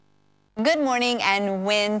Good morning and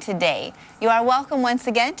win today. You are welcome once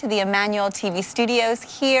again to the Emmanuel TV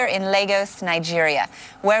studios here in Lagos, Nigeria,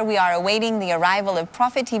 where we are awaiting the arrival of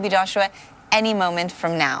Prophet TB Joshua any moment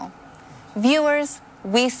from now. Viewers,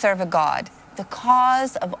 we serve a God, the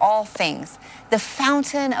cause of all things, the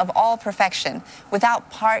fountain of all perfection,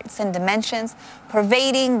 without parts and dimensions,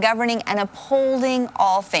 pervading, governing, and upholding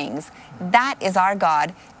all things. That is our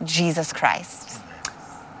God, Jesus Christ.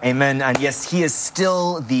 Amen. And yes, he is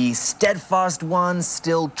still the steadfast one,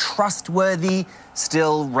 still trustworthy,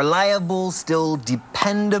 still reliable, still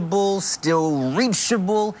dependable, still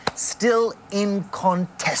reachable, still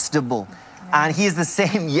incontestable. And he is the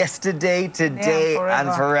same yesterday, today,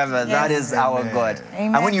 and forever. Yes. That is our God.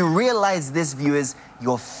 Amen. And when you realize this, viewers,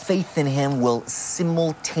 your faith in him will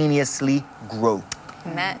simultaneously grow.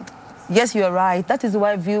 Amen. Yes, you are right. That is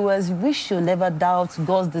why, viewers, we should never doubt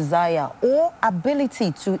God's desire or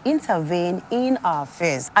ability to intervene in our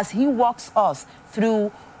affairs as he walks us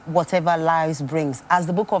through whatever life brings. As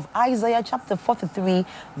the book of Isaiah chapter 43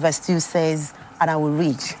 verse 2 says, and I will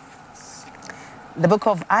read. The book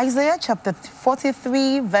of Isaiah chapter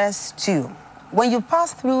 43 verse 2. When you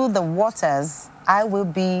pass through the waters, I will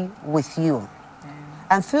be with you.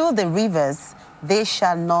 And through the rivers, they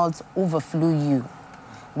shall not overflow you.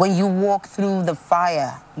 When you walk through the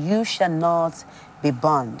fire, you shall not be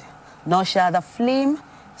burned, nor shall the flame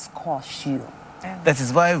scorch you. That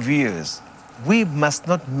is why, viewers, we must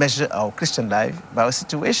not measure our Christian life by our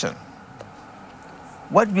situation.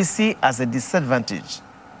 What we see as a disadvantage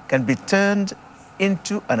can be turned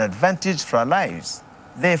into an advantage for our lives.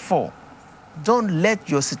 Therefore, don't let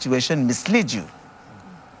your situation mislead you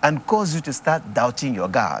and cause you to start doubting your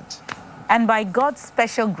God. And by God's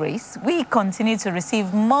special grace, we continue to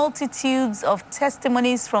receive multitudes of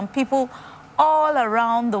testimonies from people all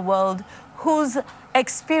around the world whose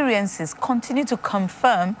experiences continue to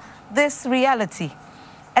confirm this reality,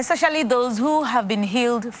 especially those who have been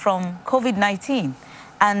healed from COVID-19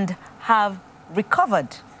 and have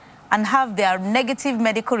recovered and have their negative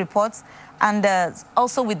medical reports, and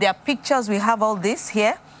also with their pictures. We have all this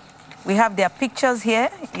here. We have their pictures here.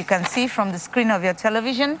 You can see from the screen of your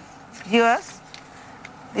television. Viewers,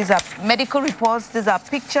 these are medical reports, these are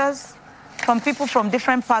pictures from people from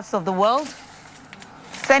different parts of the world,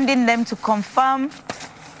 sending them to confirm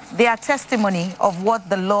their testimony of what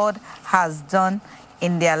the Lord has done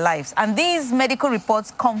in their lives. And these medical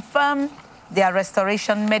reports confirm their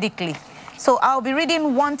restoration medically. So I'll be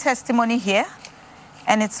reading one testimony here,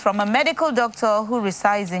 and it's from a medical doctor who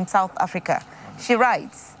resides in South Africa. She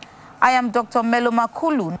writes, I am Dr. Meloma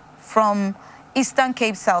Kulu from Eastern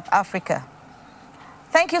Cape, South Africa.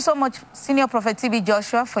 Thank you so much, Senior Prophet TB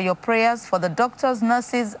Joshua, for your prayers for the doctors,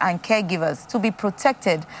 nurses, and caregivers to be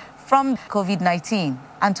protected from COVID-19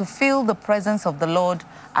 and to feel the presence of the Lord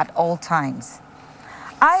at all times.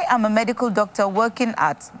 I am a medical doctor working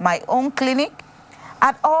at my own clinic.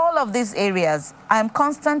 At all of these areas, I am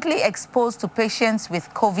constantly exposed to patients with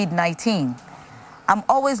COVID-19. I'm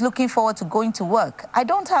always looking forward to going to work. I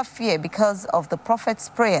don't have fear because of the prophet's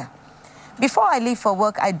prayer. Before I leave for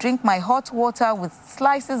work, I drink my hot water with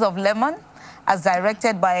slices of lemon, as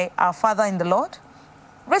directed by our Father in the Lord.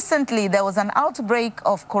 Recently, there was an outbreak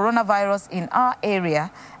of coronavirus in our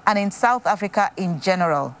area and in South Africa in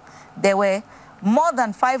general. There were more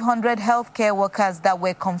than 500 healthcare workers that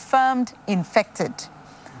were confirmed infected.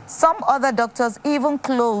 Some other doctors even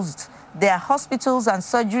closed their hospitals and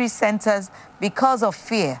surgery centers because of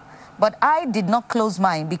fear. But I did not close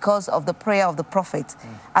mine because of the prayer of the prophet,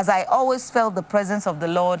 as I always felt the presence of the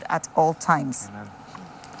Lord at all times. Amen.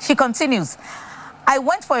 She continues, I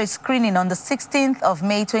went for a screening on the 16th of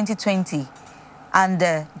May 2020,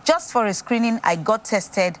 and just for a screening, I got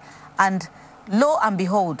tested, and lo and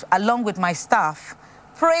behold, along with my staff,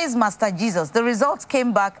 praise Master Jesus, the results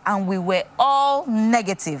came back and we were all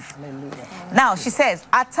negative. Hallelujah. Now, she says,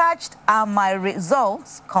 attached are my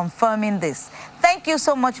results confirming this. Thank you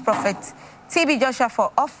so much, Prophet TB Joshua,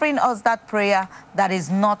 for offering us that prayer that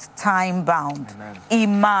is not time-bound.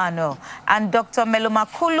 Emmanuel. And Dr. Meloma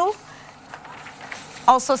Kulu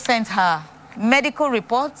also sent her medical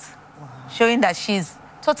reports showing that she's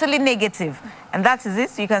totally negative. And that is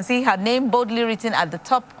it. You can see her name boldly written at the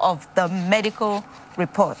top of the medical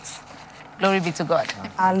reports. Glory be to God.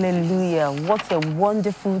 Hallelujah. What a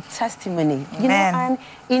wonderful testimony. Amen. You know, and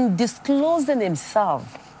in disclosing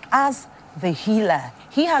himself as the healer,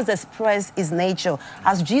 he has expressed his nature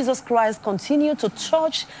as Jesus Christ continued to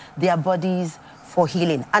touch their bodies for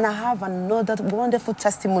healing. And I have another wonderful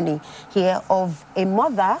testimony here of a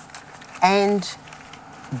mother and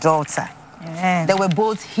daughter. Amen. They were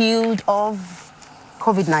both healed of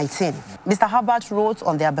COVID-19. Mr. Herbert wrote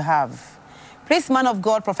on their behalf, "Please, man of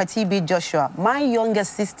God, Prophet TB Joshua, my younger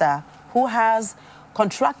sister who has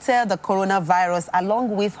contracted the coronavirus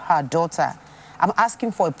along with her daughter, I'm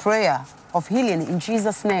asking for a prayer of healing in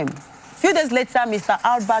Jesus' name." A few days later, Mr.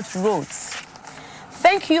 Albert wrote,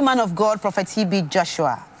 "Thank you, man of God, Prophet TB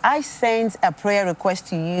Joshua. I sent a prayer request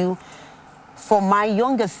to you for my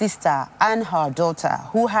younger sister and her daughter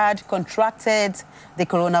who had contracted the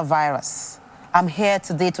coronavirus. I'm here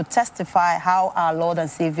today to testify how our Lord and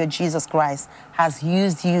Savior Jesus Christ has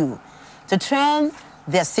used you to turn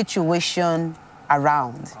their situation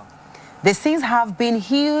around. The sins have been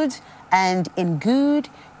healed and in good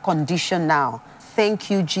condition now. Thank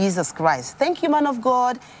you, Jesus Christ." Thank you, man of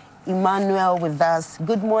God. Emmanuel with us.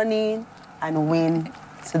 Good morning and win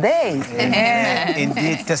today. Amen.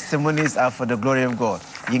 Indeed, testimonies are for the glory of God.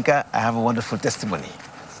 Yinka, I have a wonderful testimony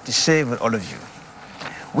to share with all of you.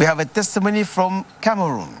 We have a testimony from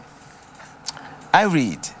Cameroon. I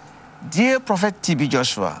read, "Dear Prophet TB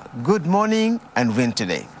Joshua, good morning and win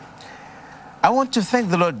today. I want to thank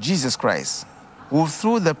the Lord Jesus Christ, who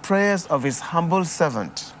through the prayers of his humble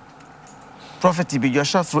servant, Prophet TB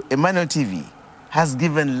Joshua, through Emmanuel TV, has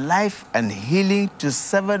given life and healing to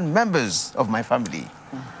 7 members of my family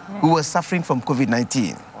who were suffering from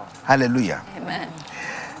COVID-19. Hallelujah. Amen.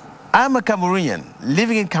 I'm a Cameroonian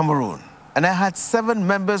living in Cameroon, and I had 7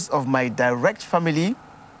 members of my direct family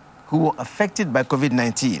who were affected by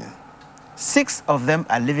COVID-19. 6 of them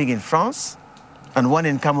are living in France and 1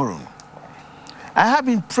 in Cameroon. I have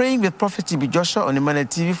been praying with Prophet TB Joshua on Emmanuel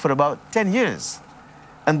TV for about 10 years,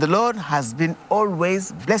 and the Lord has been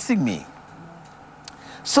always blessing me.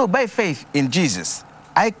 So by faith in Jesus,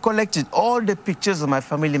 I collected all the pictures of my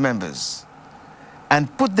family members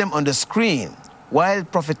and put them on the screen while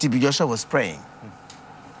Prophet TB Joshua was praying.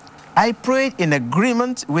 I prayed in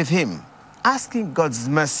agreement with him, asking God's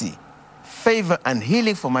mercy, favor, and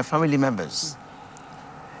healing for my family members.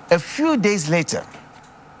 A few days later,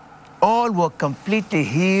 all were completely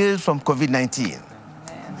healed from COVID-19.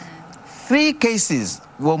 3 cases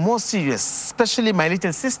were more serious, especially my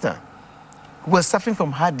little sister, who was suffering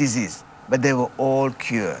from heart disease, but they were all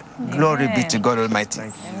cured. Amen. Glory be to God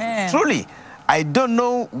Almighty. Amen. Truly, I don't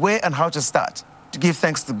know where and how to start to give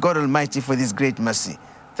thanks to God Almighty for this great mercy.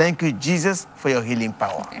 Thank you, Jesus, for your healing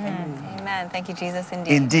power. Amen. Amen. Thank you, Jesus,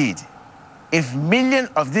 indeed. Indeed, if millions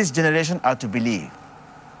of this generation are to believe,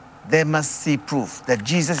 they must see proof that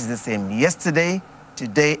Jesus is the same yesterday,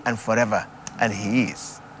 today, and forever, and he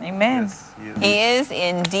is. Amen. He is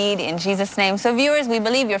indeed, in Jesus' name. So viewers, we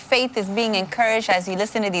believe your faith is being encouraged as you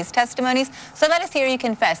listen to these testimonies. So let us hear you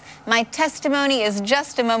confess. My testimony is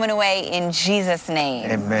just a moment away in Jesus' name.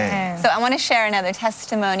 Amen. So I want to share another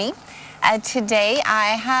testimony. Today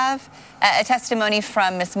I have a testimony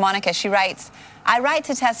from Miss Monica. She writes, "I write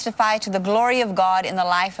to testify to the glory of God in the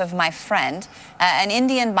life of my friend, an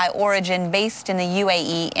Indian by origin based in the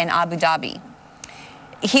UAE in Abu Dhabi.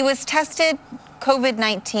 He was tested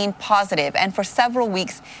COVID-19 positive, and for several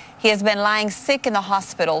weeks he has been lying sick in the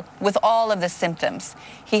hospital with all of the symptoms.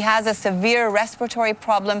 He has a severe respiratory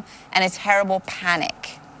problem and a terrible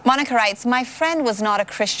panic." Monica writes, "My friend was not a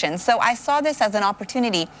Christian, so I saw this as an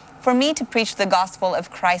opportunity for me to preach the gospel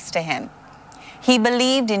of Christ to him. He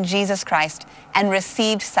believed in Jesus Christ and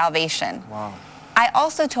received salvation. Wow. I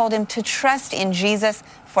also told him to trust in Jesus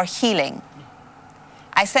for healing.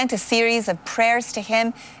 I sent a series of prayers to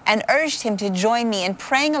him and urged him to join me in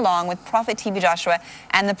praying along with Prophet TB Joshua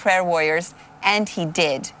and the prayer warriors, and he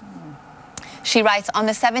did." She writes, "On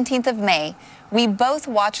the 17th of May, we both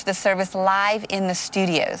watched the service live in the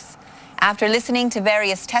studios. After listening to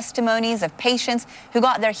various testimonies of patients who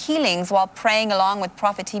got their healings while praying along with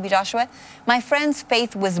Prophet TB Joshua, my friend's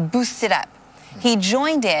faith was boosted up. He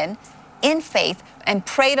joined in faith and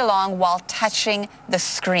prayed along while touching the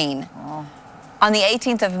screen. On the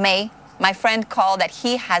 18th of May, my friend called that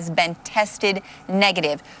he has been tested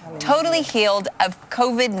negative, totally healed of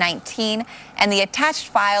COVID-19, and the attached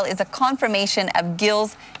file is a confirmation of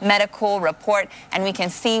Gil's medical report, and we can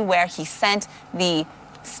see where he sent the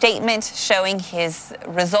statement showing his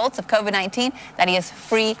results of COVID-19, that he is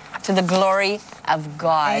free to the glory of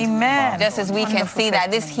God." Amen. Just as we can see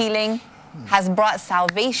that this healing has brought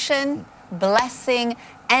salvation, blessing,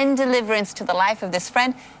 and deliverance to the life of this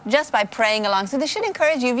friend just by praying along. So this should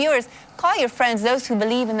encourage you, viewers, call your friends, those who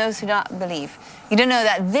believe and those who don't believe. You don't know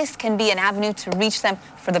that this can be an avenue to reach them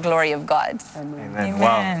for the glory of God. Amen. Amen.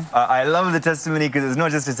 Wow. I love the testimony because it's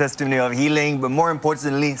not just a testimony of healing, but more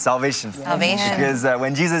importantly, salvation. Salvation. Because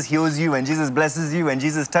when Jesus heals you, when Jesus blesses you, when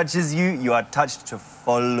Jesus touches you, you are touched to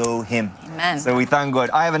follow him. Amen. So we thank God.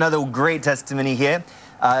 I have another great testimony here.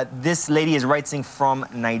 This lady is writing from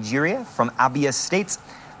Nigeria, from Abia State,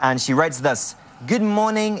 and she writes thus: "Good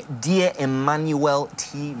morning, dear Emmanuel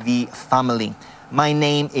TV family. My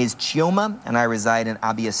name is Chioma, and I reside in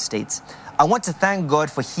Abia State. I want to thank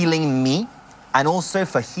God for healing me and also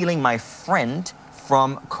for healing my friend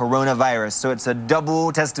from coronavirus." So it's a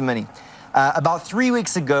double testimony. About 3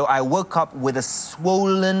 weeks ago, I woke up with a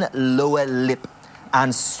swollen lower lip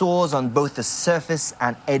and sores on both the surface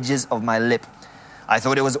and edges of my lip. I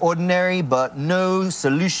thought it was ordinary, but no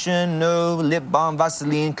solution, no lip balm,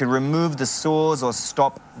 Vaseline could remove the sores or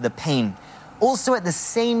stop the pain. Also, at the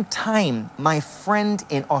same time, my friend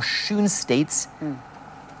in Osun State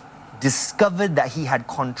discovered that he had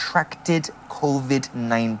contracted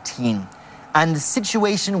COVID-19. And the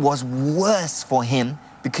situation was worse for him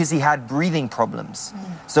because he had breathing problems.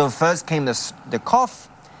 So first came the cough,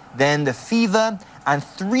 then the fever, and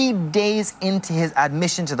 3 days into his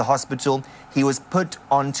admission to the hospital, he was put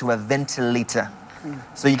onto a ventilator.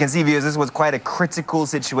 So you can see, viewers, this was quite a critical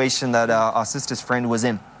situation that our sister's friend was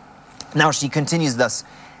in. Now she continues thus: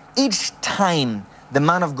 "Each time the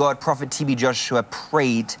man of God, Prophet TB Joshua,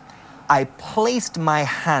 prayed, I placed my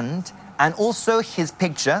hand and also his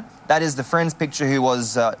picture, that is the friend's picture who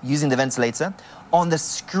was using the ventilator, on the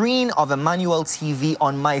screen of Emmanuel TV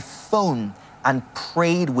on my phone and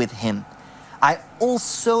prayed with him. I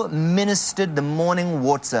also ministered the morning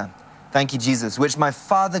water, thank you Jesus, which my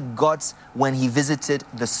father got when he visited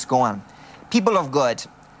the SCOAN. People of God,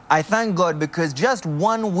 I thank God because just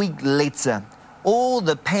 1 week later, all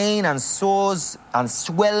the pain and sores and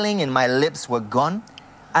swelling in my lips were gone.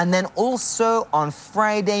 And then also on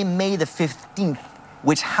Friday, May the 15th,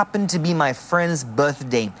 which happened to be my friend's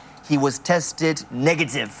birthday, he was tested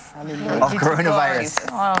negative of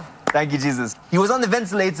coronavirus. Wow. Thank you, Jesus. He was on the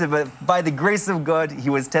ventilator, but by the grace of God, he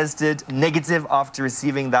was tested negative after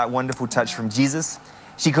receiving that wonderful touch from Jesus.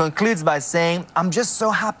 She concludes by saying, I'm just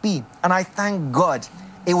so happy, and I thank God.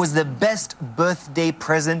 It was the best birthday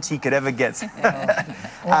present he could ever get.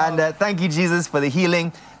 And thank you, Jesus, for the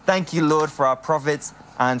healing. Thank you, Lord, for our prophets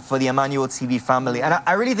and for the Emmanuel TV family. And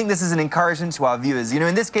I really think this is an encouragement to our viewers. You know,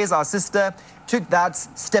 in this case, our sister took that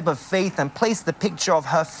step of faith and placed the picture of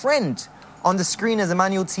her friend on the screen as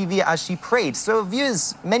Emmanuel TV as she prayed. So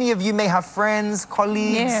viewers, many of you may have friends,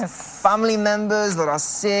 colleagues, family members that are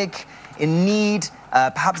sick, in need,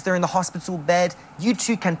 perhaps they're in the hospital bed. You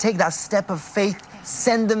too can take that step of faith,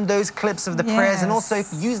 send them those clips of the prayers, and also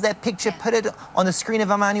use their picture, put it on the screen of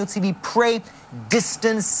Emmanuel TV, pray.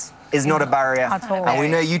 Distance is not a barrier. At all. And we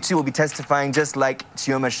know you two will be testifying just like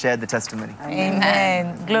Chioma shared the testimony.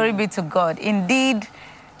 Amen. Glory be to God. Indeed,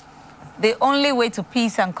 the only way to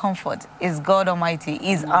peace and comfort is God Almighty,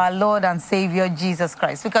 is our Lord and Savior, Jesus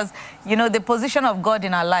Christ. Because, you know, the position of God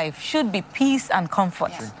in our life should be peace and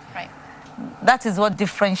comfort. Yes, right. That is what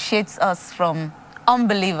differentiates us from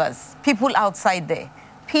unbelievers, people outside there.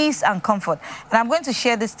 Peace and comfort. And I'm going to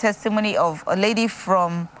share this testimony of a lady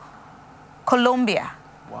from Colombia.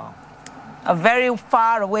 Wow. A very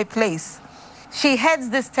far away place. She heads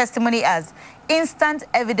this testimony as instant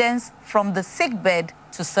evidence from the sickbed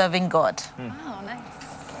to serving God. Wow, nice.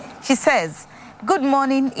 She says, good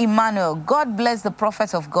morning, Emmanuel. God bless the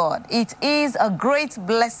prophet of God. It is a great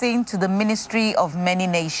blessing to the ministry of many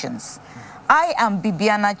nations. I am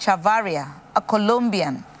Bibiana Chavaria, a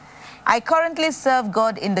Colombian. I currently serve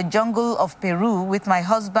God in the jungle of Peru with my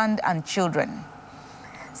husband and children.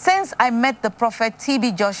 Since I met the prophet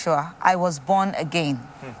TB Joshua, I was born again.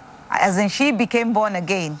 As in, she became born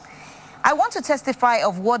again. I want to testify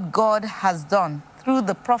of what God has done through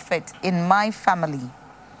the prophet in my family.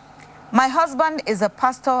 My husband is a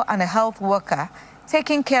pastor and a health worker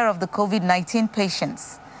taking care of the COVID-19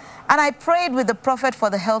 patients. And I prayed with the prophet for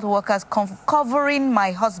the health workers covering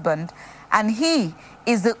my husband, and he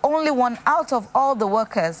is the only one out of all the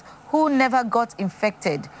workers who never got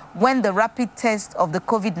infected when the rapid test of the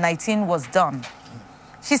COVID-19 was done.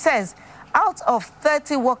 She says, out of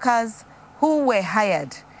 30 workers who were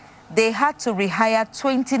hired, they had to rehire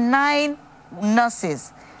 29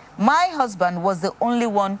 nurses. My husband was the only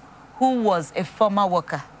one who was a former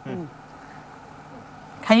worker.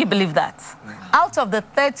 Can you believe that? Out of the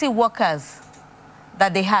 30 workers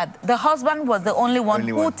that they had, the husband was the only one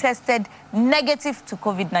who tested negative to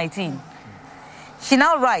COVID-19. She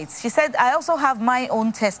now writes, she said, I also have my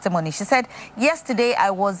own testimony. She said, yesterday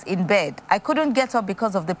I was in bed. I couldn't get up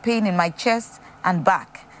because of the pain in my chest and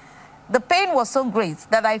back. The pain was so great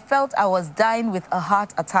that I felt I was dying with a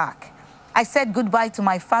heart attack. I said goodbye to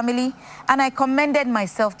my family and I commended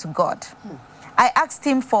myself to God. I asked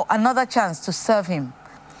him for another chance to serve him.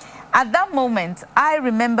 At that moment, I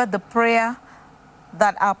remembered the prayer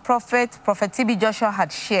that our prophet, Prophet TB Joshua,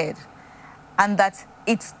 had shared, and that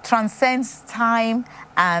it transcends time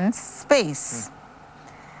and space.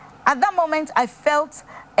 At that moment, I felt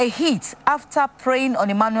a heat after praying on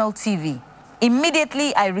Emmanuel TV.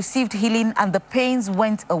 Immediately, I received healing and the pains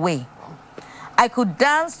went away. I could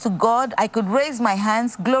dance to God, I could raise my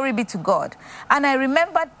hands, glory be to God. And I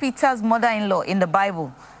remembered Peter's mother-in-law in the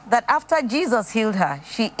Bible, that after Jesus healed her,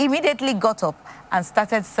 she immediately got up and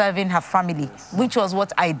started serving her family, which was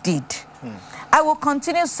what I did. I will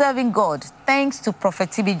continue serving God thanks to Prophet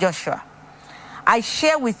TB Joshua. I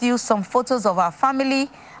share with you some photos of our family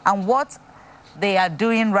and what they are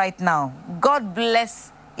doing right now. God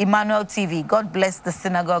bless Emmanuel TV. God bless the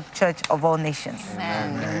Synagogue Church of All Nations.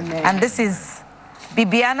 Amen. Amen. And this is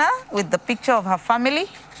Bibiana with the picture of her family.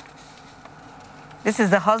 This is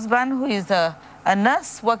the husband, who is a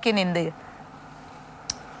nurse working in the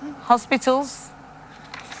hospitals.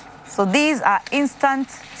 So these are instant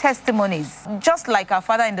testimonies. Just like our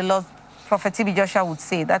father in the Lord, Prophet TB Joshua, would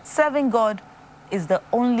say, that serving God is the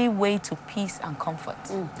only way to peace and comfort.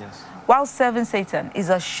 Yes. While serving Satan is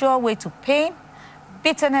a sure way to pain,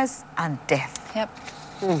 bitterness, and death. Yep.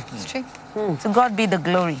 It's true. To God be the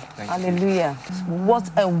glory. Hallelujah. What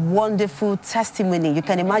a wonderful testimony. You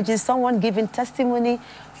can imagine someone giving testimony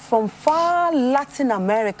from far Latin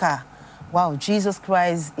America. Wow, Jesus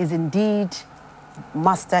Christ is indeed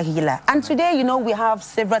master healer. And today, you know, we have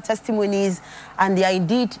several testimonies, and they are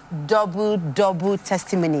indeed double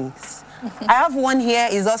testimonies. I have one here,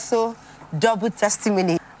 is also double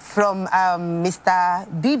testimony from Mr.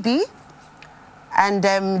 BB. And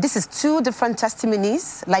this is two different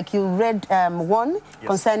testimonies. Like you read one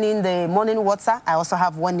concerning the morning water. I also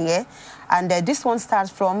have one here. And this one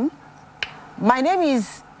starts from, my name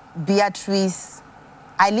is Beatrice.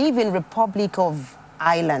 I live in Republic of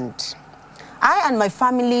Ireland. I and my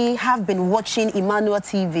family have been watching Emmanuel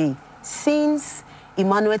TV since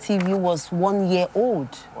Emmanuel TV was 1 year old.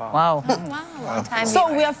 Wow. Wow. Time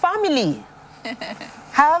So we are family.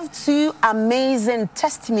 Have two amazing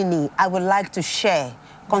testimony I would like to share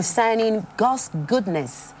concerning God's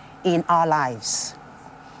goodness in our lives.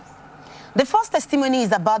 The first testimony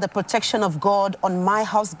is about the protection of God on my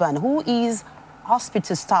husband, who is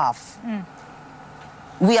hospital staff.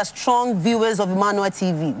 We are strong viewers of Emmanuel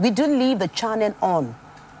TV. We do leave the channel on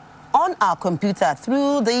our computer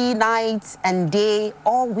through the night and day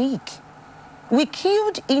all week. We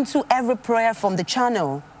queued into every prayer from the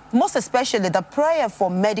channel, most especially the prayer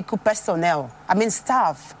for medical personnel,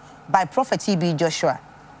 staff, by Prophet TB Joshua.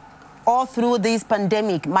 All through this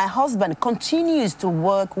pandemic, my husband continues to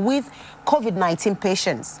work with COVID-19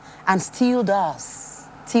 patients and still does,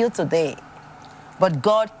 till today. But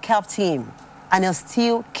God kept him and is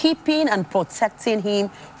still keeping and protecting him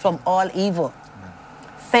from all evil. Amen.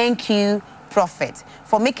 Thank you, Prophet,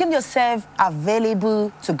 for making yourself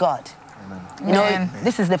available to God. You know,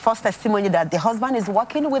 this is the first testimony that the husband is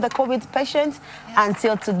working with a COVID patient.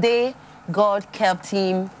 Until today, God kept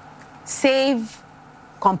him safe,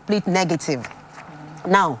 complete negative.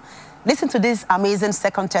 Now, listen to this amazing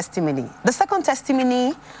second testimony. The second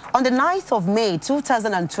testimony on the 9th of May,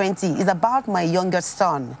 2020, is about my youngest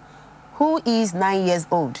son, who is 9 years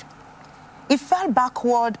old. He fell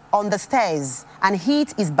backward on the stairs and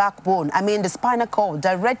hit his backbone, the spinal cord,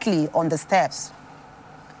 directly on the steps.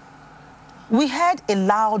 We heard a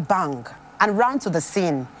loud bang and ran to the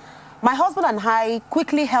scene. My husband and I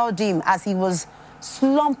quickly held him as he was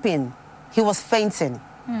slumping. He was fainting.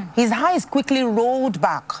 His eyes quickly rolled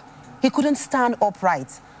back. He couldn't stand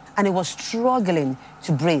upright, and he was struggling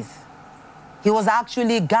to breathe. He was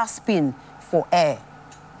actually gasping for air.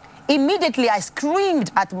 Immediately, I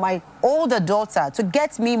screamed at my older daughter to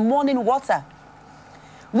get me morning water.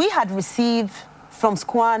 We had received from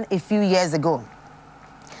SCOAN a few years ago.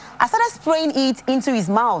 I started spraying it into his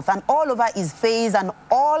mouth and all over his face, and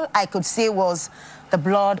all I could say was, the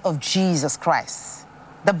blood of Jesus Christ.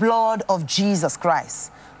 The blood of Jesus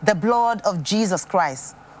Christ. The blood of Jesus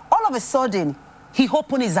Christ. All of a sudden, he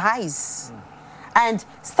opened his eyes and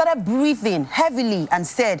started breathing heavily and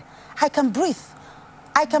said, I can breathe.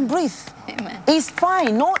 I can breathe. Amen. He's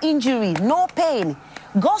fine, no injury, no pain.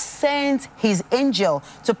 God sent his angel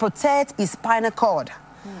to protect his spinal cord.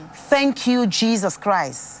 Thank you, Jesus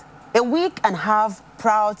Christ. A week and a half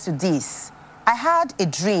prior to this, I had a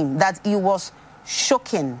dream that he was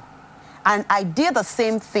shocking. And I did the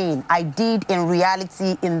same thing I did in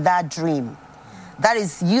reality in that dream. That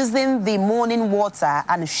is using the morning water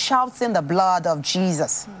and shouting the blood of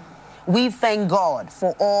Jesus. We thank God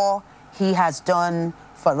for all he has done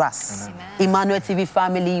for us. Amen. Emmanuel TV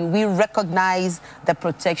family, we recognize the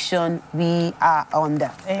protection we are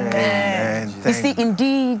under. Amen. You see,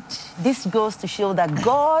 indeed, this goes to show that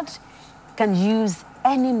God can use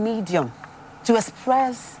any medium to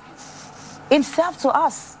express himself to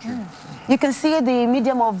us. You can see the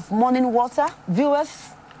medium of morning water. Viewers,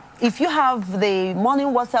 if you have the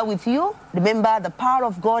morning water with you, remember the power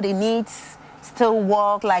of God in it still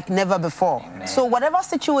work like never before. Amen. So whatever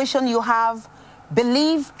situation you have,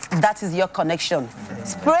 believe that is your connection.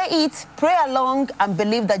 Pray it, pray along, and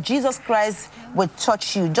believe that Jesus Christ will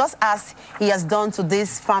touch you, just as he has done to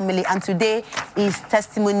this family. And today is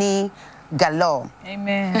testimony galore.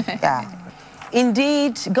 Amen. Yeah.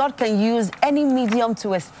 Indeed, God can use any medium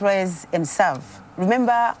to express himself.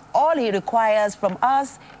 Remember, all he requires from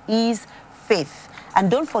us is faith.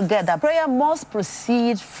 And don't forget that prayer must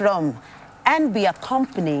proceed from and be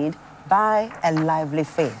accompanied by a lively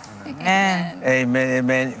faith. Amen. Amen,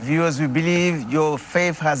 amen. Viewers, we believe your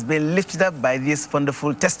faith has been lifted up by these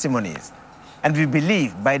wonderful testimonies. And we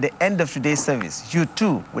believe by the end of today's service, you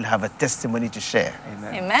too will have a testimony to share.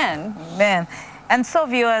 Amen. Amen. And so,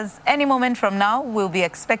 viewers, any moment from now, we'll be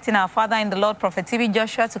expecting our Father in the Lord, Prophet TB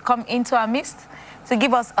Joshua, to come into our midst to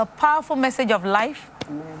give us a powerful message of life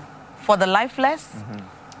for the lifeless,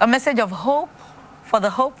 a message of hope for the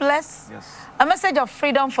hopeless, a message of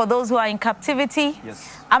freedom for those who are in captivity,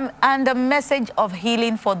 and a message of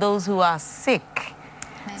healing for those who are sick.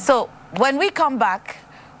 So when we come back,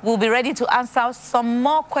 we'll be ready to answer some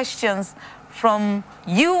more questions from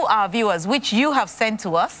you, our viewers, which you have sent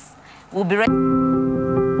to us. We'll be ready.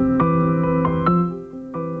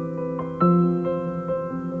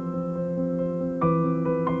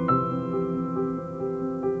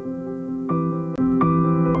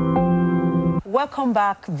 Welcome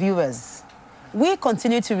back, viewers. We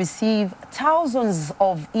continue to receive thousands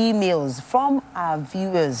of emails from our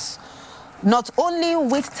viewers, not only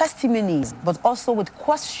with testimonies, but also with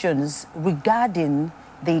questions regarding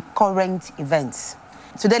the current events.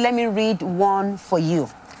 Today, let me read one for you.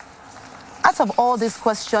 Out of all these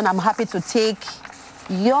questions, I'm happy to take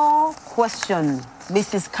your question,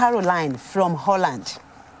 Mrs. Caroline from Holland.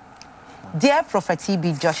 Dear Prophet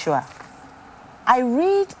TB Joshua, I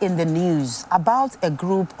read in the news about a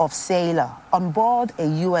group of sailors on board a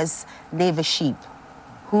U.S. Navy ship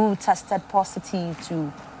who tested positive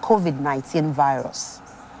to COVID-19 virus.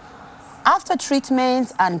 After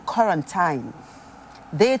treatment and quarantine,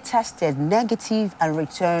 they tested negative and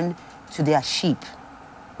returned to their ship.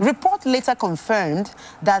 Report later confirmed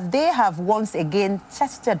that they have once again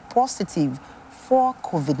tested positive for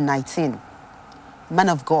COVID-19. Man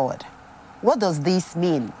of God, what does this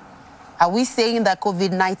mean? Are we saying that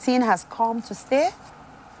COVID-19 has come to stay?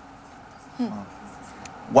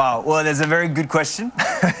 Wow, well, that's a very good question.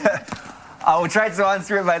 I will try to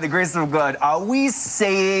answer it by the grace of God. Are we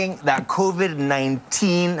saying that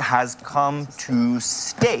COVID-19 has come to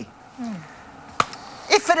stay?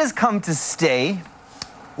 If it has come to stay,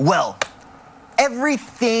 well,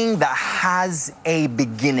 everything that has a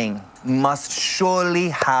beginning must surely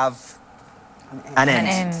have an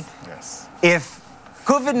end. Yes. If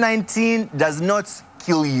COVID-19 does not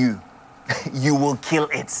kill you, you will kill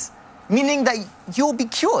it. Meaning that you'll be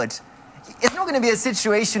cured. It's not going to be a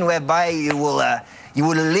situation whereby you will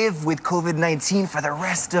live with COVID-19 for the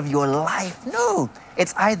rest of your life. No,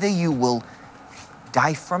 it's either you will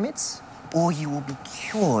die from it or you will be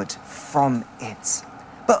cured from it.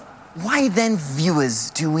 But why then, viewers,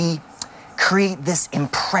 do we create this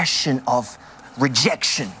impression of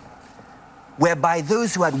rejection, whereby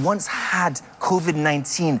those who had once had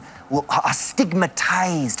COVID-19 are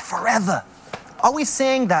stigmatized forever? Are we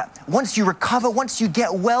saying that once you recover, once you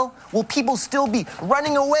get well, will people still be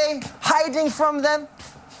running away, hiding from them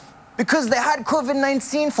because they had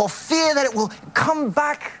COVID-19 for fear that it will come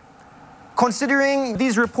back? Considering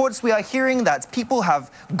these reports we are hearing that people have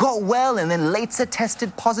got well and then later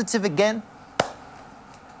tested positive again?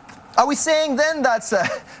 Are we saying then that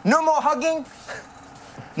no more hugging?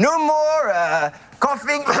 No more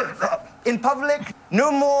coughing in public?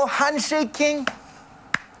 No more handshaking?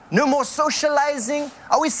 No more socializing?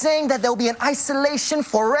 Are we saying that there will be an isolation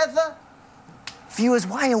forever? Viewers,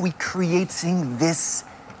 why are we creating this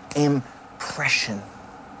impression?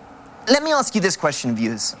 Let me ask you this question,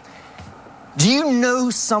 viewers. Do you know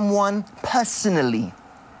someone personally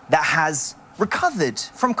that has recovered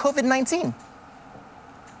from COVID-19?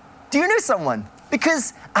 Do you know someone?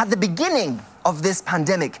 Because at the beginning of this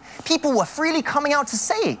pandemic, people were freely coming out to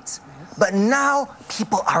say it. But now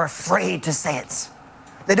people are afraid to say it.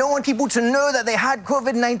 They don't want people to know that they had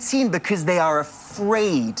COVID-19 because they are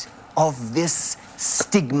afraid of this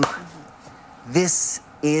stigma, this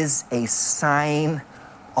is a sign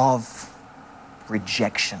of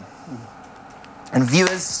rejection. And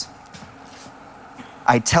viewers,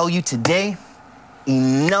 I tell you today,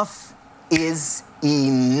 enough is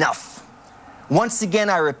enough. Once again,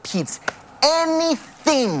 I repeat,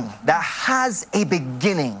 anything that has a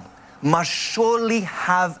beginning must surely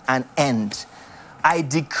have an end. I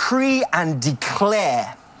decree and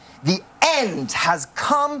declare the end has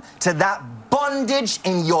come to that bondage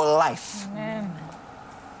in your life. Amen.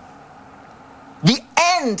 The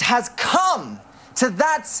end has come to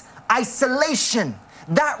that isolation,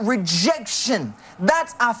 that rejection,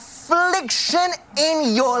 that affliction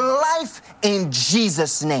in your life in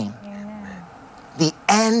Jesus' name. Amen. The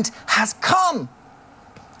end has come.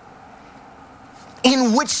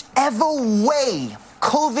 In whichever way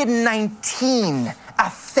COVID-19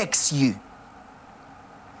 affects you,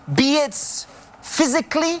 be it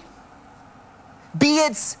physically, be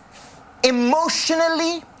it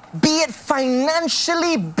emotionally, be it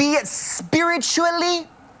financially, be it spiritually,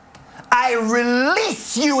 I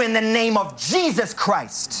release you in the name of Jesus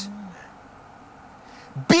Christ.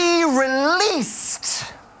 Be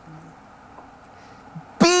released.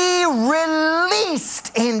 Be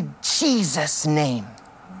released in Jesus' name.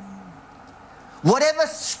 Whatever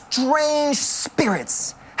strange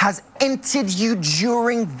spirits has entered you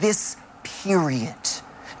during this period.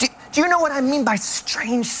 Do you know what I mean by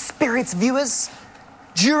strange spirits, viewers?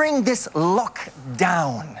 During this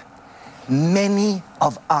lockdown, many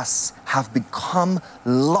of us have become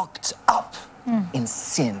locked up in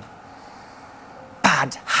sin,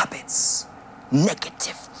 bad habits,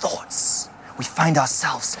 negative thoughts. We find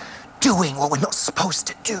ourselves doing what we're not supposed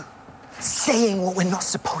to do, saying what we're not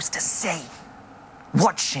supposed to say,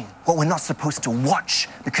 watching what we're not supposed to watch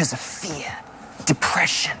because of fear,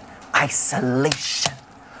 depression, isolation.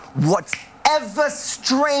 Whatever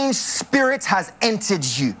strange spirit has entered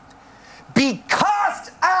you, be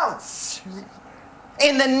cast out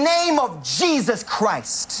in the name of Jesus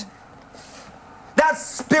Christ. That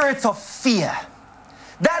spirit of fear,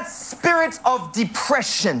 that spirit of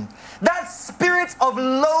depression, that spirit of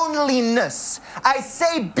loneliness, I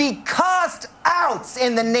say be cast out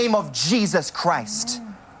in the name of Jesus Christ.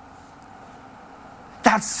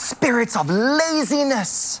 That spirit of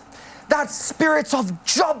laziness, that spirit of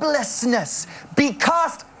joblessness, be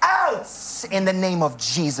cast out in the name of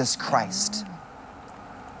Jesus Christ.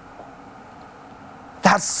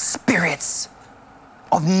 That spirit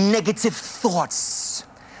of negative thoughts,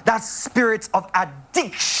 that spirit of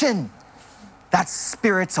addiction, that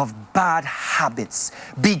spirit of bad habits,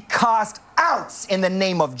 be cast out in the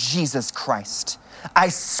name of Jesus Christ. I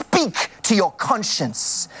speak to your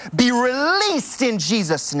conscience. Be released in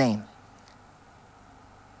Jesus' name.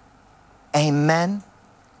 Amen,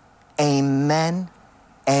 amen,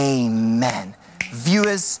 amen.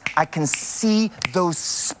 Viewers, I can see those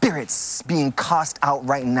spirits being cast out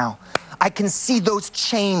right now. I can see those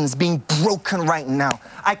chains being broken right now.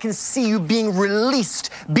 I can see you being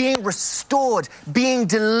released, being restored, being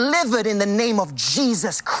delivered in the name of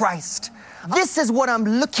Jesus Christ. This is what I'm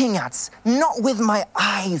looking at, not with my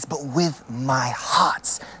eyes, but with my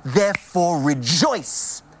heart. Therefore,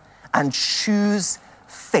 rejoice and choose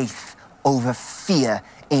faith over fear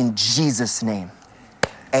in Jesus' name.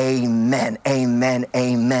 Amen, amen,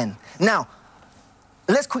 amen. Now,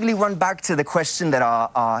 let's quickly run back to the question that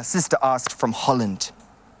our sister asked from Holland.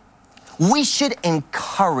 We should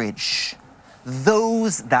encourage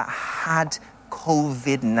those that had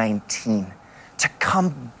COVID-19 to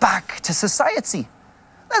come back to society.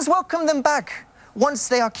 Let's welcome them back once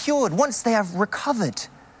they are cured, once they have recovered.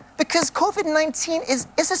 Because COVID-19 is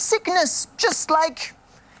a sickness, just like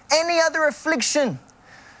any other affliction.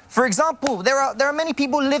 For example, there are many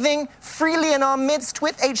people living freely in our midst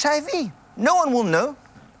with HIV. No one will know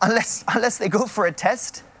unless they go for a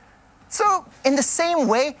test. So in the same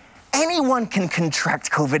way, anyone can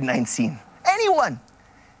contract COVID-19. Anyone.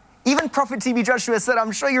 Even Prophet TB Joshua said,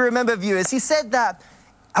 I'm sure you remember, viewers, he said that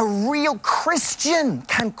a real Christian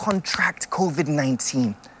can contract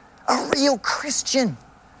COVID-19. A real Christian.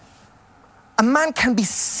 A man can be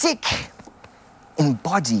sick in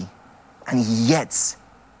body and yet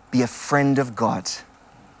be a friend of God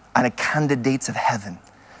and a candidate of heaven.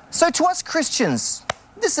 So to us Christians,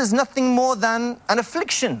 this is nothing more than an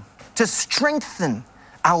affliction to strengthen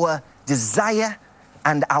our desire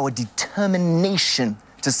and our determination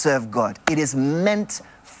to serve God. It is meant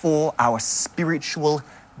for our spiritual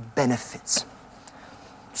benefits.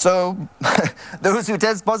 So those who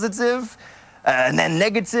test positive and then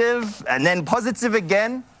negative and then positive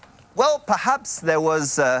again, well, perhaps there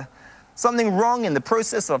was something wrong in the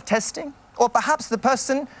process of testing, Or perhaps the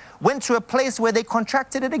person went to a place where they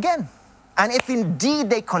contracted it again. And if indeed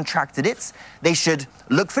they contracted it, they should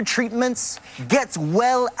look for treatments, get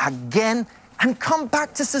well again, and come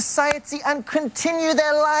back to society and continue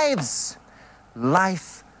their lives.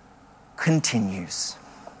 Life continues.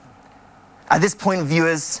 At this point,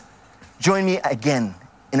 viewers, join me again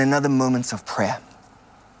in another moment of prayer.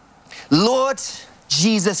 Lord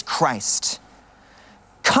Jesus Christ,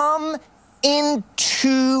 come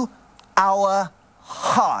into our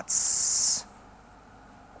hearts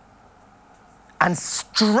and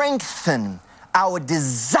strengthen our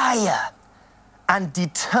desire and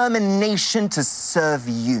determination to serve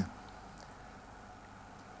you.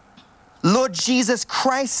 Lord Jesus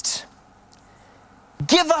Christ,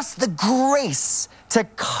 give us the grace to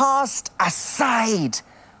cast aside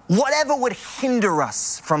whatever would hinder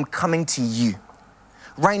us from coming to you.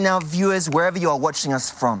 Right now, viewers, wherever you are watching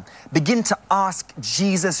us from, begin to ask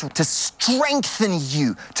Jesus to strengthen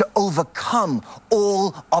you to overcome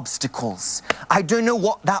all obstacles. I don't know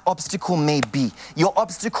what that obstacle may be. Your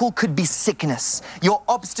obstacle could be sickness. Your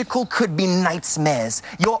obstacle could be nightmares.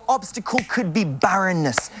 Your obstacle could be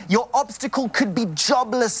barrenness. Your obstacle could be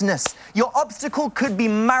joblessness. Your obstacle could be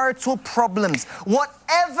marital problems.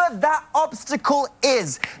 Whatever that obstacle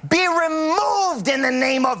is, be removed in the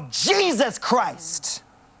name of Jesus Christ.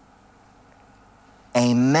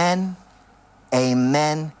 Amen,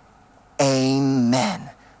 amen, amen.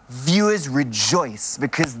 Viewers, rejoice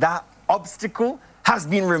because that obstacle has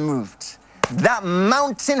been removed. That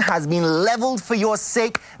mountain has been leveled for your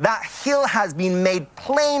sake. That hill has been made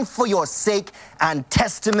plain for your sake. And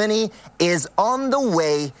testimony is on the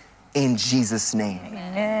way in Jesus' name.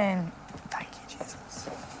 Amen. Thank you, Jesus.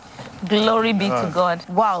 Glory be to God.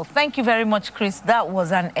 Wow, thank you very much, Chris. That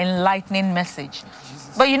was an enlightening message.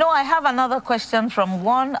 But you know, I have another question from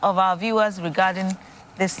one of our viewers regarding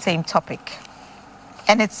this same topic.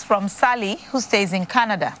 And it's from Sally, who stays in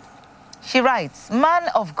Canada. She writes, "Man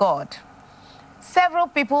of God, several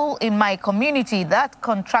people in my community that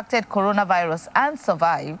contracted coronavirus and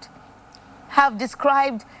survived have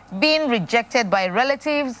described being rejected by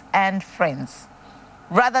relatives and friends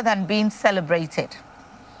rather than being celebrated.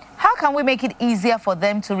 How can we make it easier for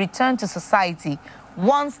them to return to society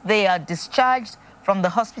once they are discharged from the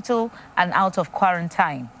hospital and out of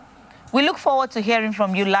quarantine?" We look forward to hearing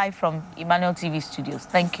from you live from Emmanuel TV studios.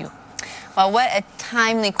 Thank you. Well, what a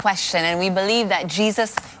timely question, and we believe that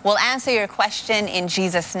Jesus will answer your question in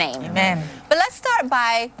Jesus' name. Amen. But let's start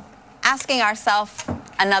by asking ourselves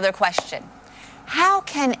another question. How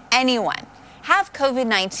can anyone have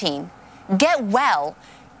COVID-19, get well,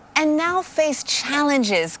 and now face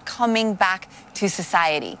challenges coming back to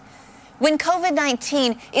society, when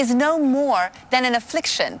COVID-19 is no more than an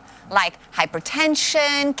affliction like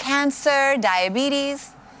hypertension, cancer,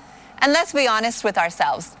 diabetes? And let's be honest with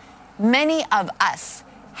ourselves. Many of us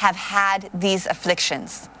have had these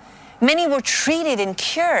afflictions. Many were treated and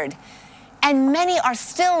cured, and many are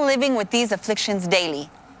still living with these afflictions daily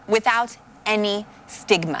without any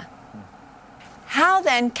stigma. How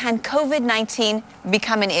then can COVID-19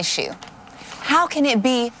 become an issue? How can it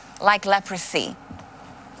be like leprosy?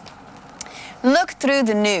 Look through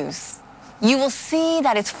the news. You will see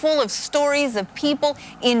that it's full of stories of people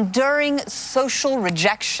enduring social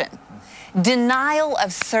rejection, denial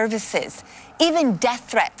of services, even death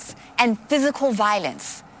threats and physical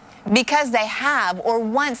violence because they have or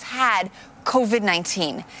once had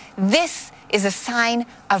COVID-19. This is a sign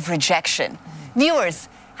of rejection. Viewers,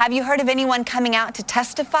 have you heard of anyone coming out to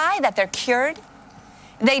testify that they're cured?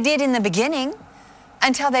 They did in the beginning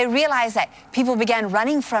until they realized that people began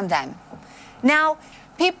running from them. Now,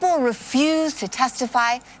 people refuse to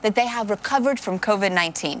testify that they have recovered from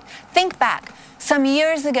COVID-19. Think back. Some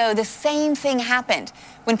years ago, the same thing happened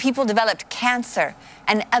when people developed cancer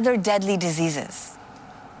and other deadly diseases.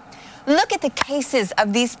 Look at the cases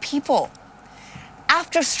of these people.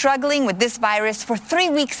 After struggling with this virus for 3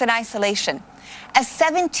 weeks in isolation, a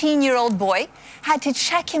 17-year-old boy had to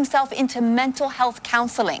check himself into mental health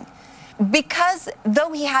counseling because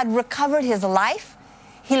though he had recovered his life,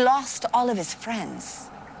 he lost all of his friends.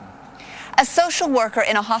 A social worker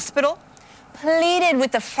in a hospital pleaded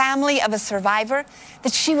with the family of a survivor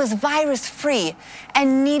that she was virus-free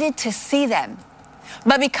and needed to see them.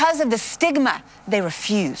 But because of the stigma, they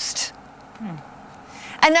refused.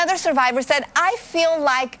 Another survivor said, "I feel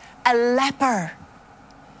like a leper.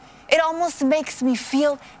 It almost makes me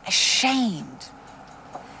feel ashamed."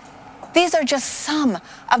 These are just some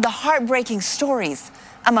of the heartbreaking stories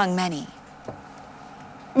among many.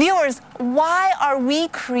 Viewers, why are we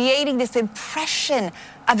creating this impression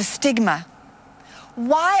of stigma?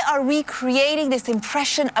 why are we creating this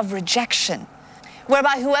impression of rejection,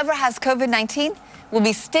 whereby whoever has COVID-19 will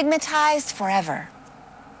be stigmatized forever?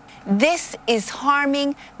 This is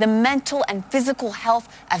harming the mental and physical health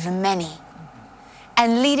of many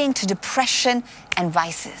and leading to depression and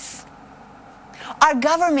vices. Our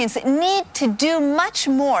governments need to do much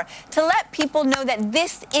more to let people know that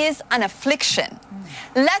this is an affliction.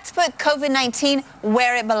 Let's put COVID-19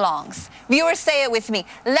 where it belongs. Viewers, say it with me.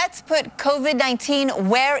 Let's put COVID-19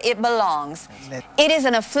 where it belongs. It is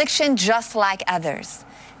an affliction just like others.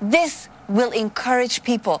 This will encourage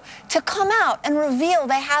people to come out and reveal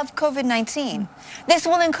they have COVID-19. This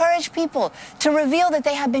will encourage people to reveal that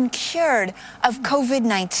they have been cured of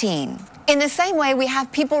COVID-19. In the same way, we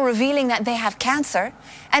have people revealing that they have cancer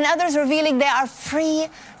and others revealing they are free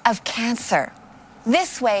of cancer.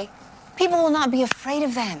 This way, people will not be afraid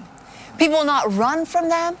of them. People will not run from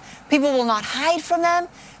them. People will not hide from them.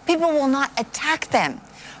 People will not attack them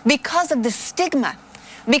because of the stigma,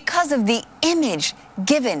 because of the image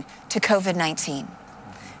given to COVID-19.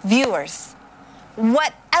 Viewers,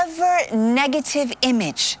 whatever negative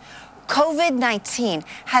image COVID-19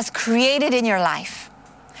 has created in your life,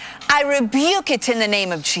 I rebuke it in the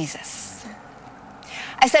name of Jesus.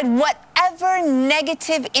 I said, whatever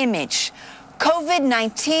negative image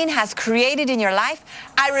COVID-19 has created in your life,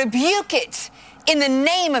 I rebuke it in the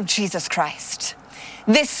name of Jesus Christ.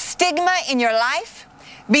 This stigma in your life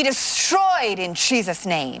be destroyed in Jesus'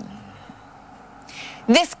 name.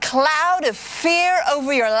 This cloud of fear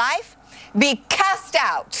over your life be cast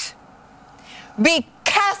out. Be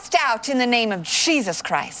cast out in the name of Jesus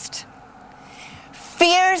Christ.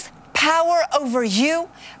 Fear's power over you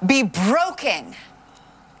be broken.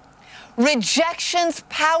 Rejection's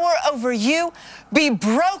power over you be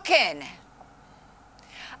broken.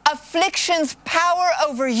 Affliction's power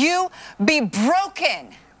over you be broken.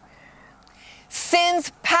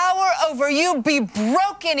 Sin's power over you be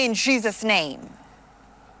broken in Jesus' name.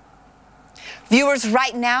 Viewers,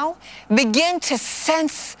 right now, begin to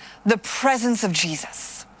sense the presence of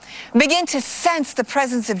Jesus. Begin to sense the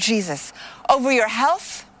presence of Jesus over your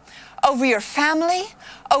health, over your family,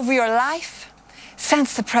 over your life.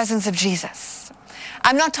 Sense the presence of Jesus.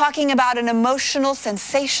 I'm not talking about an emotional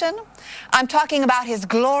sensation. I'm talking about His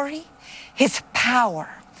glory, His power.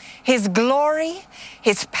 His glory,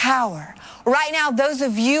 His power. Right now, those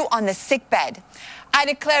of you on the sickbed, I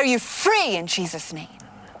declare you free in Jesus' name.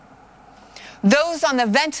 Those on the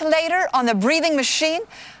ventilator, on the breathing machine,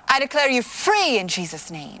 I declare you free in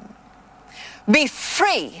Jesus' name. Be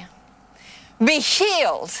free. Be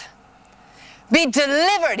healed. Be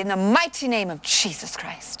delivered in the mighty name of Jesus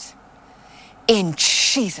Christ. In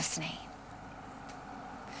Jesus' name.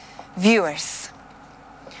 Viewers,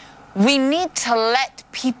 we need to let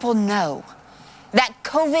people know that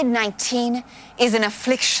COVID-19 is an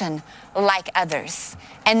affliction like others,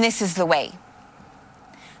 and this is the way.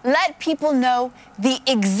 Let people know the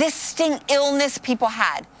existing illness people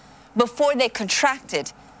had before they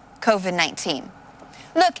contracted COVID-19.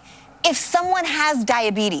 Look, if someone has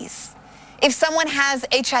diabetes, if someone has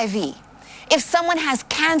HIV, if someone has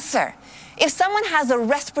cancer, if someone has a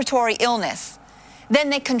respiratory illness, then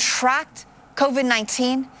they contract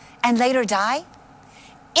COVID-19 and later die,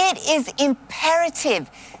 it is imperative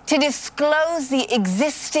to disclose the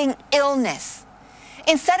existing illness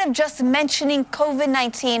instead of just mentioning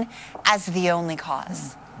COVID-19 as the only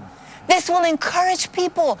cause. This will encourage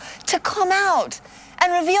people to come out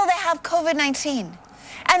and reveal they have COVID-19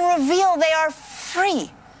 and reveal they are free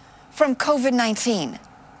from COVID-19.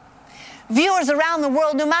 Viewers around the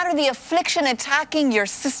world, no matter the affliction attacking your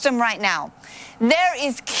system right now, there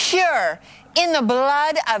is cure in the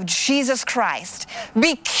blood of Jesus Christ.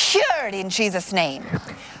 Be cured in Jesus' name.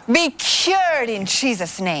 Be cured in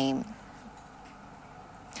Jesus' name.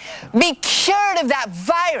 Be cured of that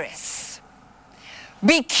virus.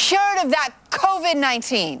 Be cured of that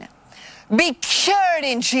COVID-19. Be cured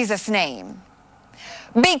in Jesus' name.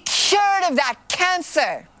 Be cured of that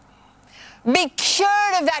cancer. Be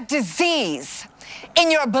cured of that disease in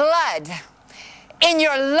your blood, in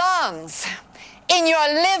your lungs, in your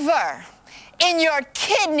liver, in your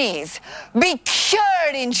kidneys. Be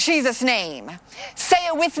cured in Jesus' name. Say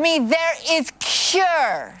it with me, there is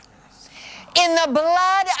cure in the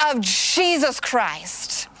blood of Jesus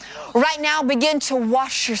Christ. Right now, begin to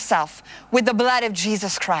wash yourself with the blood of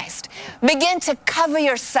Jesus Christ. Begin to cover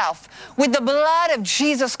yourself with the blood of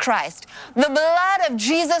Jesus Christ. The blood of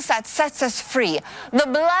Jesus that sets us free. The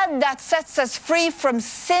blood that sets us free from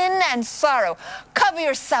sin and sorrow. Cover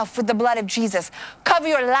yourself with the blood of Jesus. Cover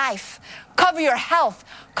your life. Cover your health.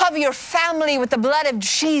 Cover your family with the blood of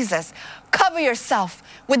Jesus. Cover yourself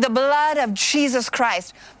with the blood of Jesus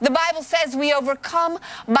Christ. The Bible says we overcome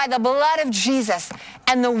by the blood of Jesus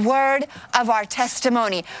and the word of our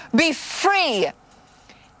testimony. Be free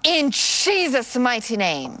in Jesus' mighty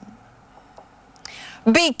name.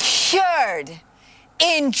 Be cured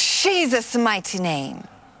in Jesus' mighty name.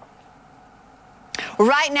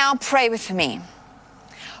 Right now, pray with me.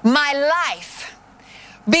 My life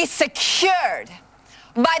be secured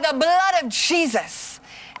by the blood of Jesus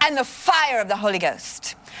and the fire of the Holy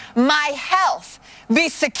Ghost. My health be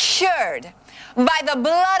secured by the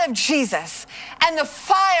blood of Jesus and the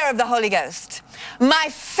fire of the Holy Ghost. My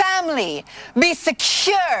family be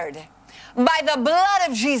secured by the blood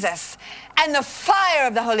of Jesus and the fire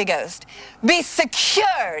of the Holy Ghost. Be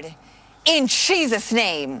secured in Jesus'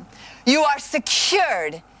 name. You are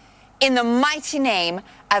secured in the mighty name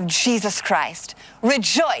of Jesus Christ.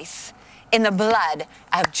 Rejoice in the blood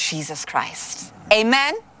of Jesus Christ.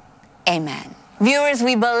 Amen. Amen. Viewers,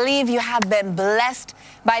 we believe you have been blessed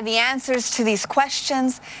by the answers to these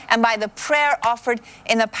questions and by the prayer offered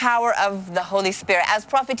in the power of the Holy Spirit. As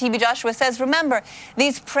Prophet TB Joshua says, remember,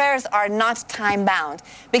 these prayers are not time-bound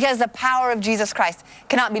because the power of Jesus Christ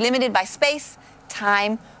cannot be limited by space,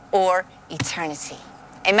 time, or eternity.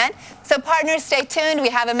 Amen? So partners, stay tuned. We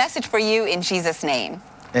have a message for you in Jesus' name.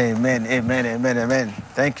 Amen, amen, amen, amen.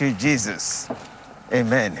 Thank you, Jesus.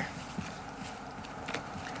 Amen.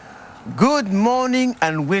 Good morning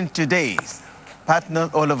and winter days, partners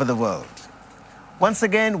all over the world. Once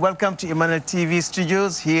again, welcome to Emmanuel TV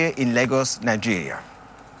studios here in Lagos, Nigeria.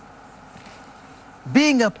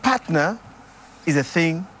 Being a partner is a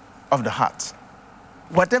thing of the heart.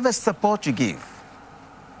 Whatever support you give,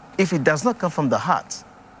 if it does not come from the heart,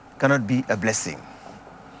 cannot be a blessing.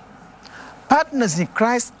 Partners in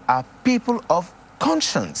Christ are people of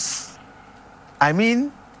conscience. I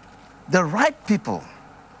mean, the right people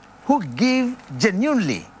who give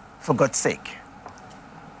genuinely for God's sake.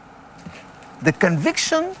 The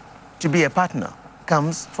conviction to be a partner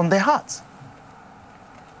comes from their hearts.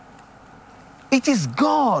 It is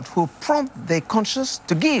God who prompts their conscience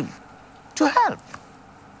to give, to help.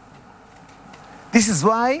 This is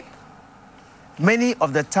why many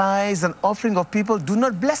of the tithes and offering of people do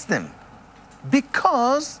not bless them,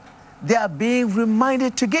 because they are being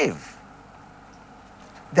reminded to give.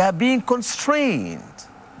 They are being constrained.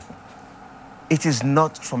 It is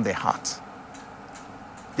not from their heart.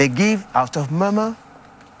 They give out of murmur,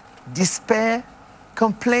 despair,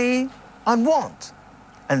 complaint, and want.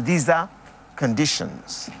 And these are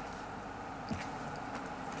conditions.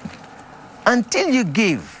 Until you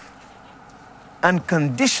give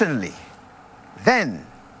unconditionally, then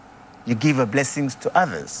you give a blessings to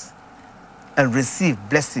others and receive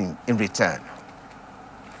blessing in return.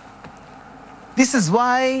 This is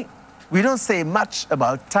why we don't say much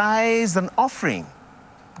about tithes and offering,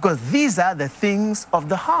 because these are the things of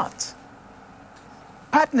the heart.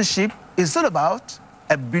 Partnership is all about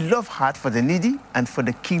a beloved heart for the needy and for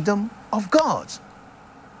the kingdom of God.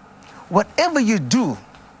 Whatever you do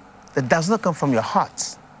that does not come from your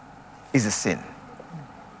heart is a sin.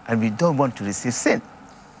 And we don't want to receive sin.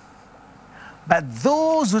 But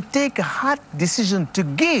those who take a heart decision to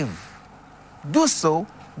give, do so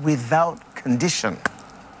without condition.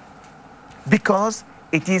 Because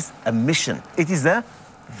it is a mission, it is a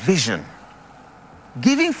vision.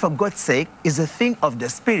 Giving for God's sake is a thing of the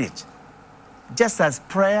Spirit, just as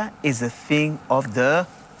prayer is a thing of the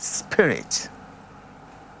Spirit.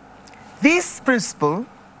 This principle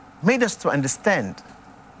made us to understand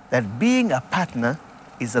that being a partner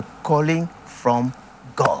is a calling from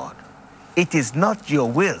God. It is not your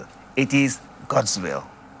will, it is God's will.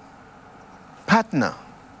 Partner,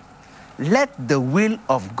 let the will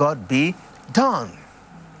of God be done.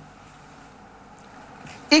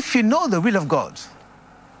 If you know the will of God,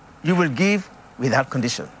 you will give without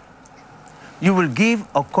condition. You will give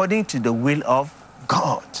according to the will of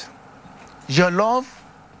God. Your love,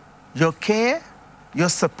 your care, your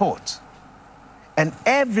support, and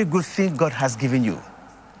every good thing God has given you,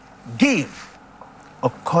 give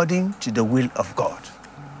according to the will of God.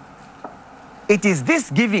 It is this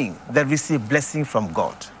giving that receives blessing from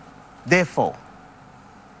God. Therefore,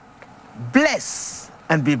 bless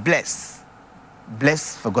and be blessed.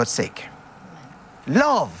 Bless for God's sake.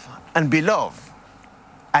 Love and be loved.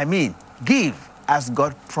 I mean, give as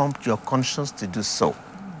God prompts your conscience to do so.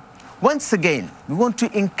 Once again, we want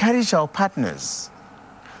to encourage our partners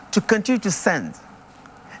to continue to send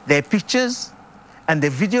their pictures, and the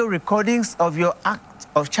video recordings of your act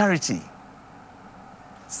of charity.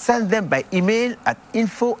 Send them by email at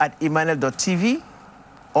info@emmanuel.tv,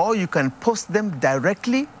 or you can post them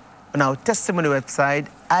directly on our testimony website,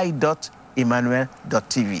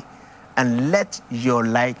 i.emmanuel.tv, and let your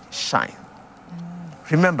light shine.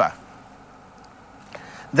 Remember,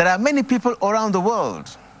 there are many people around the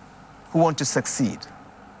world who want to succeed.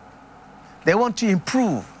 They want to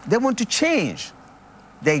improve. They want to change.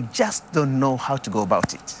 They just don't know how to go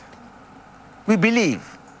about it. We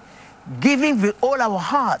believe giving with all our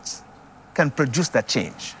hearts can produce that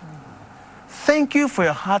change. Thank you for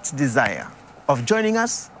your heart's desire of joining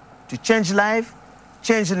us to change life,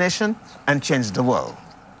 change the nation, and change the world.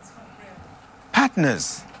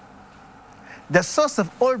 Partners, the source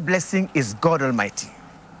of all blessing is God Almighty.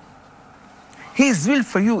 His will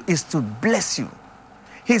for you is to bless you.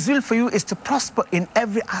 His will for you is to prosper in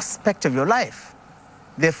every aspect of your life.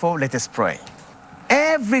 Therefore, let us pray.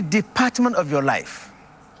 Every department of your life,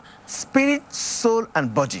 spirit, soul,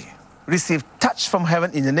 and body, receive touch from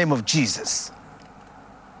heaven in the name of Jesus.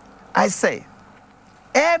 I say,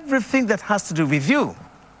 everything that has to do with you,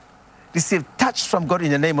 receive touch from God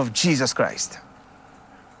in the name of Jesus Christ.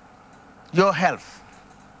 Your health,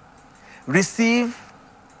 receive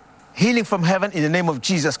healing from heaven in the name of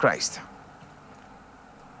Jesus Christ.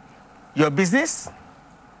 Your business,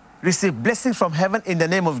 receive blessing from heaven in the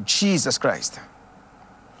name of Jesus Christ.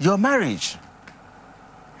 Your marriage,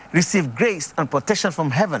 receive grace and protection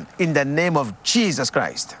from heaven in the name of Jesus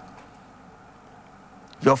Christ.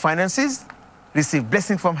 Your finances, receive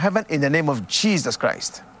blessing from heaven in the name of Jesus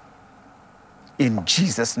Christ. In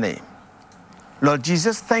Jesus' name. Lord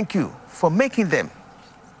Jesus, thank you for making them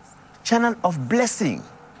channel of blessing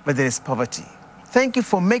where there is poverty. Thank you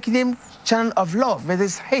for making them channel of love where there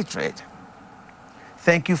is hatred.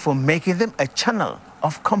 Thank you for making them a channel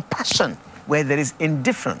of compassion where there is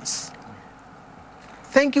indifference.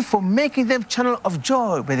 Thank you for making them channel of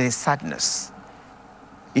joy where there is sadness.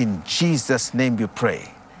 In Jesus' name we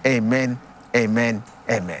pray. Amen, amen,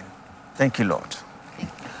 amen. Thank you, Lord.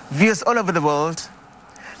 Viewers all over the world,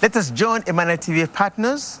 let us join Emmanuel TV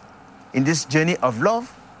partners in this journey of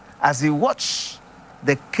love as we watch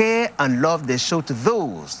the care and love they show to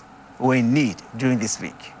those who are in need during this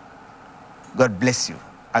week. God bless you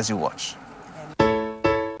as you watch.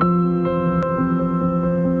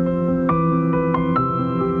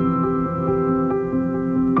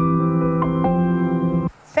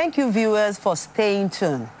 Thank you, viewers, for staying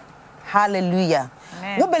tuned. Hallelujah.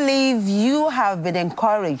 Amen. We believe you have been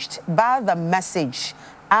encouraged by the message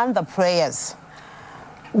and the prayers.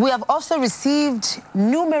 We have also received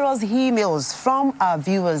numerous emails from our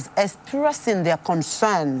viewers expressing their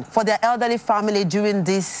concern for their elderly family during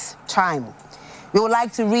this time. We would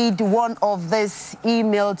like to read one of this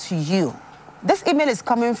email to you. This email is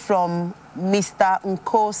coming from Mr.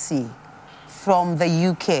 Nkosi from the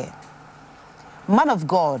UK. Man of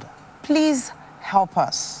God, please help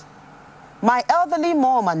us. My elderly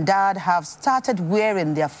mom and dad have started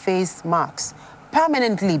wearing their face masks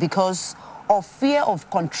permanently because of fear of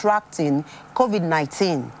contracting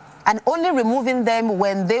COVID-19 and only removing them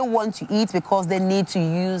when they want to eat because they need to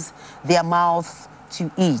use their mouth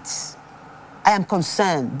to eat. I am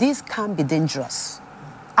concerned this can be dangerous.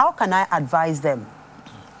 How can I advise them?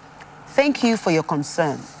 Thank you for your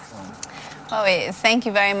concern. Well, thank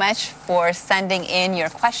you very much for sending in your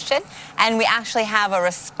question. And we actually have a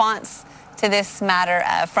response to this matter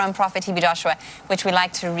from Prophet TB Joshua, which we'd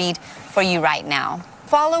like to read for you right now.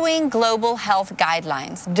 Following global health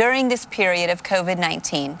guidelines during this period of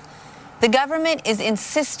COVID-19, the government is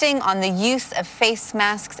insisting on the use of face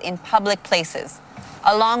masks in public places,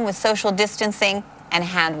 along with social distancing and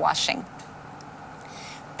hand washing.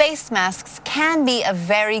 Face masks can be a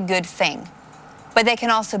very good thing, but they can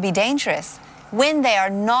also be dangerous when they are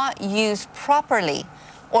not used properly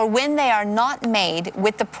or when they are not made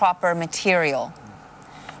with the proper material.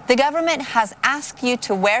 The government has asked you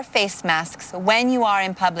to wear face masks when you are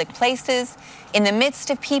in public places, in the midst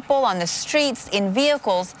of people, on the streets, in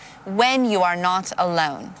vehicles, when you are not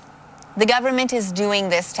alone. The government is doing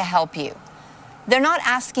this to help you. They're not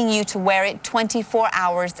asking you to wear it 24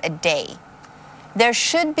 hours a day. There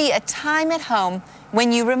should be a time at home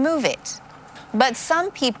when you remove it. But some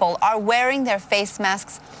people are wearing their face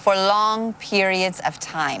masks for long periods of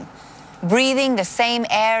time, breathing the same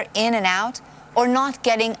air in and out, or not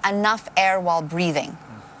getting enough air while breathing.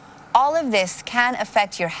 All of this can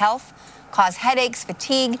affect your health, cause headaches,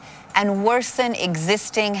 fatigue, and worsen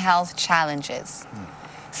existing health challenges.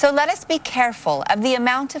 So let us be careful of the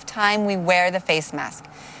amount of time we wear the face mask,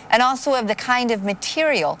 and also of the kind of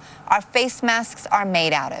material our face masks are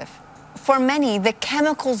made out of. For many, the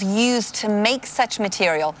chemicals used to make such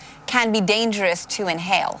material can be dangerous to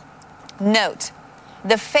inhale. Note,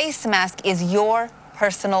 the face mask is your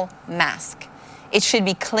personal mask. It should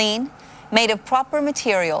be clean, made of proper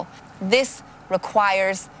material. This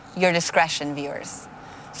requires your discretion, viewers.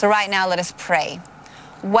 So right now, let us pray.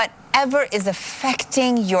 Whatever is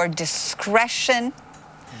affecting your discretion,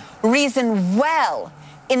 reason well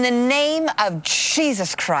in the name of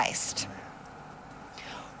Jesus Christ.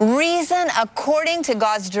 Reason according to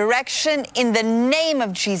God's direction in the name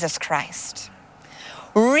of Jesus Christ.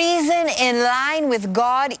 Reason in line with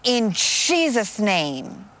God in Jesus'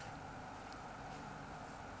 name.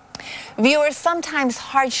 Viewers, sometimes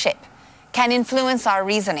hardship can influence our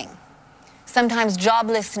reasoning. Sometimes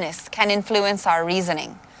joblessness can influence our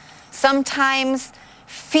reasoning. Sometimes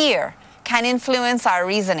fear can influence our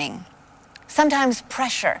reasoning. Sometimes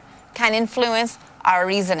pressure can influence our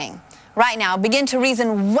reasoning. Right now, begin to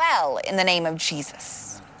reason well in the name of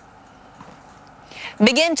Jesus.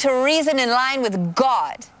 Begin to reason in line with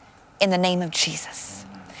God in the name of Jesus.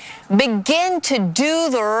 Begin to do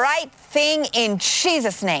the right thing in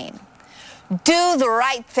Jesus' name. Do the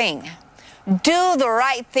right thing. Do the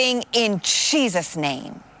right thing in Jesus'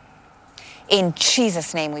 name. In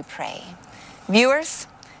Jesus' name we pray. Viewers,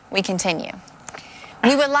 we continue.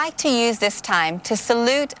 We would like to use this time to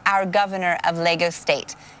salute our governor of Lagos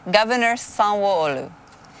State, Governor Sanwo-Olu.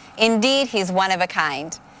 Indeed, he's one of a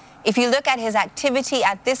kind. If you look at his activity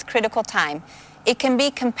at this critical time, it can be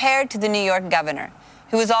compared to the New York governor,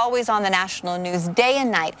 who is always on the national news day and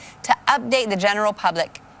night to update the general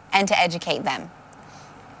public and to educate them.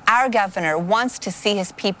 Our governor wants to see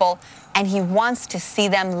his people, and he wants to see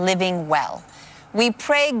them living well. We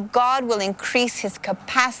pray God will increase his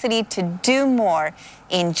capacity to do more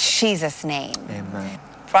in Jesus' name. Amen.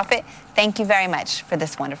 Prophet, thank you very much for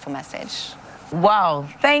this wonderful message. Wow,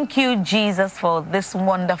 thank you, Jesus, for this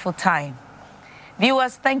wonderful time.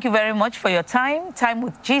 Viewers, thank you very much for your time. Time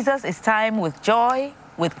with Jesus is time with joy,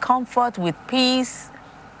 with comfort, with peace.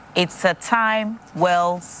 It's a time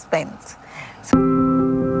well spent.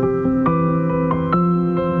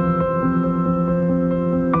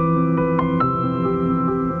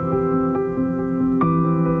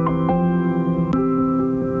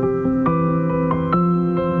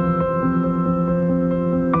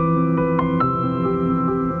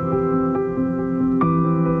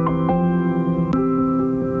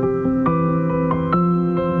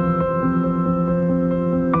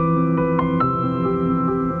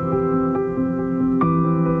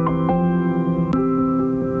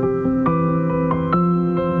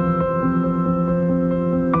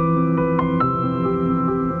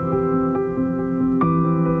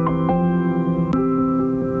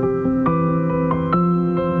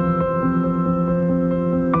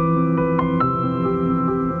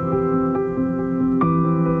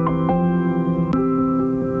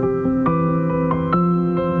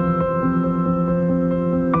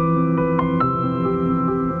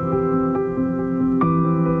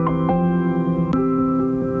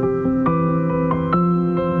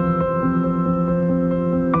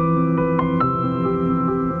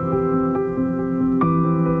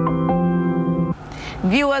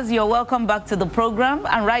 Viewers, you're welcome back to the program.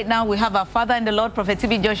 And right now we have our Father in the Lord, Prophet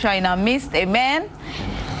TB Joshua, in our midst. Amen.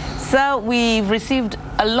 So we've received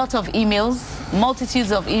a lot of emails,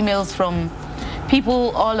 multitudes of emails from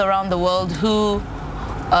people all around the world who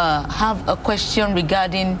have a question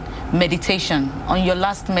regarding meditation on your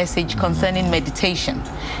last message concerning meditation.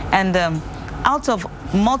 And out of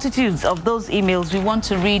multitudes of those emails, we want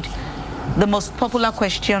to read the most popular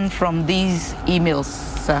question from these emails,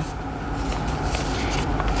 sir.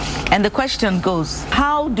 And the question goes,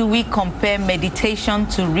 how do we compare meditation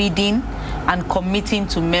to reading and committing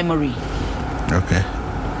to memory? Okay.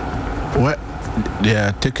 Well, they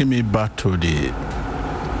are taking me back to the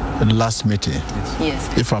last meeting.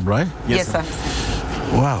 Yes. If I'm right? Yes, sir.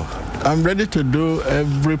 Wow. I'm ready to do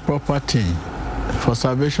every proper thing for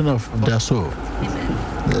salvation of their soul.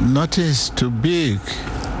 Amen. Nothing is too big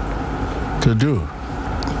to do.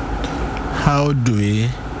 How do we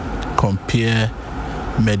compare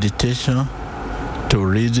meditation to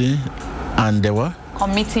reading and the what?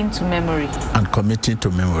 Committing to memory. And committing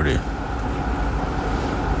to memory.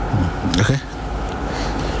 Okay.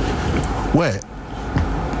 Well,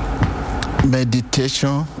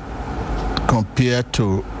 meditation compared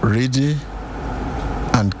to reading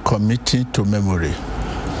and committing to memory.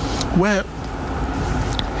 Well,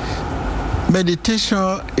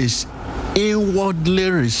 meditation is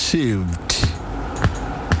inwardly received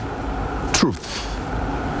truth.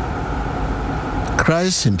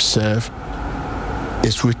 Christ himself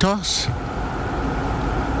is with us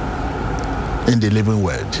in the living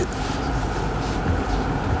word.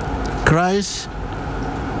 Christ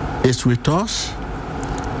is with us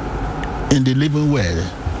in the living word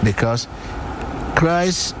because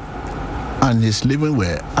Christ and his living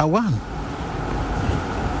word are one.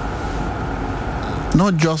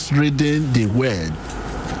 Not just reading the word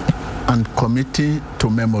and committing to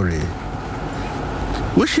memory,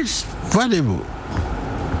 which is valuable,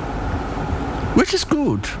 which is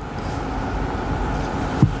good.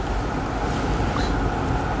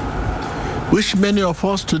 Which many of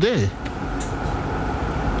us today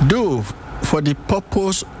do for the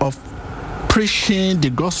purpose of preaching the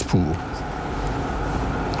gospel,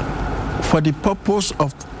 for the purpose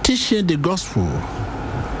of teaching the gospel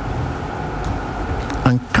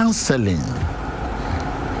and counseling.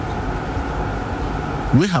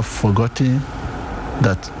 We have forgotten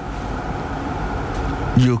that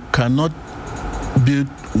you cannot build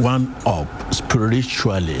one up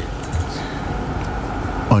spiritually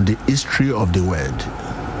on the history of the word.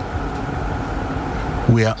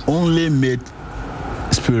 We are only made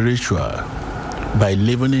spiritual by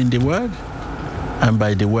living in the word and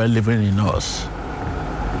by the word living in us.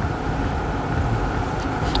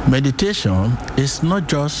 Meditation is not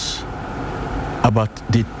just about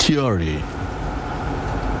the theory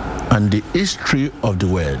and the history of the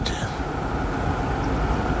word,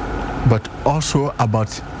 but also about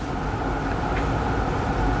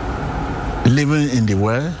living in the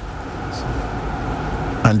word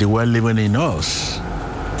and the word living in us.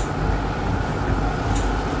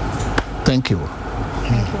 Thank you.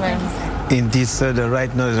 Thank you very much. Indeed, sir, the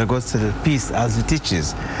right knowledge goes to the peace as it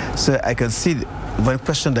teaches. So I can see one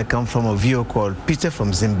question that comes from a viewer called Peter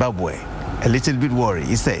from Zimbabwe, a little bit worried.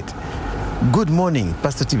 He said, "Good morning,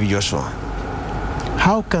 Pastor TB Joshua.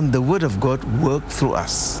 How can the word of God work through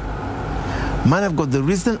us? Man of God, the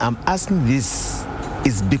reason I'm asking this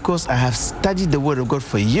is because I have studied the word of God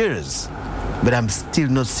for years, but I'm still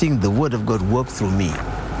not seeing the word of God work through me."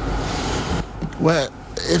 Well,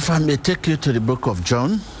 if I may take you to the book of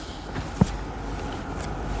John.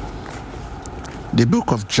 The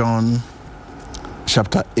book of John,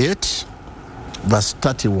 chapter 8, verse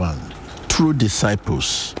 31, true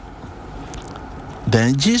disciples.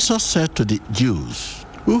 Then Jesus said to the Jews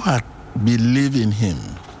who had believed in him,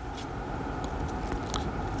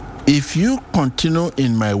 "If you continue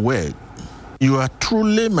in my word, you are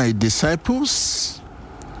truly my disciples,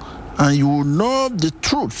 and you will know the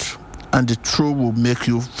truth, and the truth will make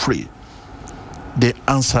you free." They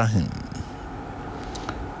answered him,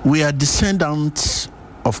 "We are descendants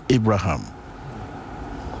of Abraham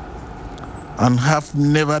and have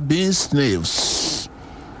never been slaves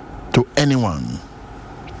to anyone.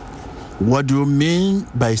 What do you mean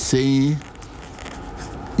by saying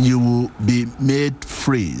you will be made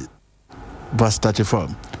free?" Verse 34.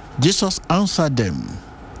 Jesus answered them,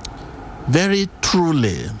 "Very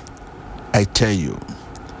truly, I tell you,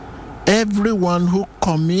 everyone who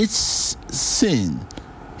commits sin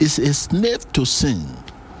is a slave to sin.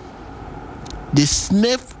 The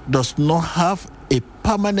slave does not have a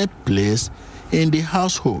permanent place in the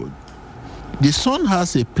household. The son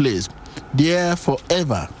has a place there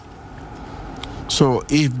forever. So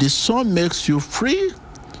if the son makes you free,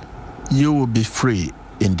 you will be free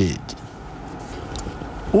indeed."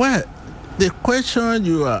 Well, the question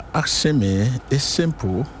you are asking me is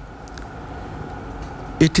simple.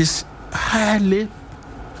 It is highly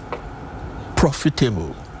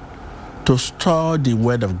profitable to store the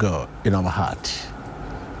word of God in our heart.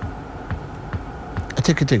 I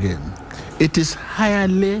take it again. It is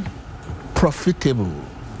highly profitable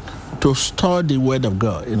to store the word of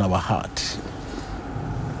God in our heart.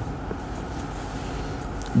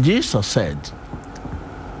 Jesus said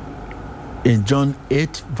in John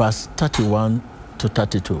 8, verse 31 to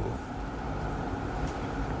 32,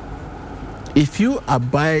 "If you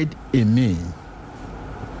abide in me,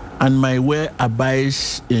 and my word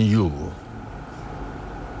abides in you,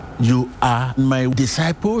 you are my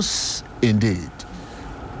disciples indeed.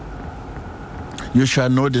 You shall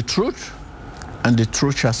know the truth, and the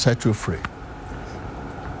truth shall set you free."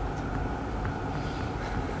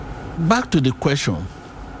 Back to the question.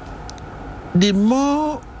 The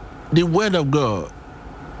more the word of God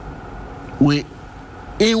we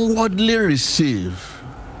inwardly receive,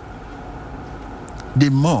 the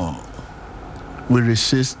more we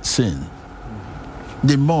resist sin,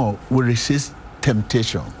 the more we resist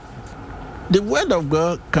temptation. The word of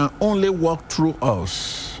God can only work through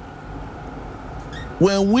us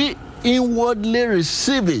when we inwardly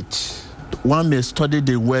receive it one may study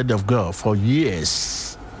the word of God for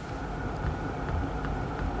years.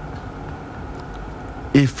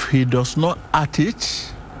 If he does not act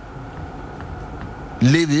it,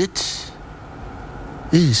 live it,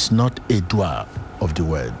 he is not a doer of the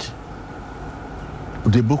word.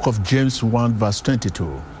 The book of James 1 verse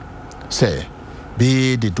 22 say,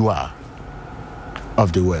 be the doer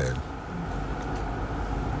of the word,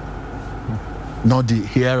 not the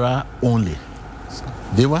hearer only.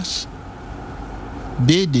 Viewers,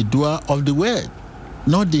 be the doer of the word,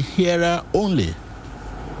 not the hearer only.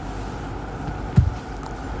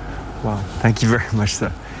 Wow, thank you very much,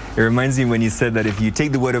 sir. It reminds me when you said that if you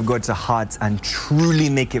take the word of God to heart and truly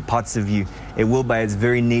make it parts of you, it will by its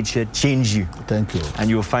very nature change you. Thank you. And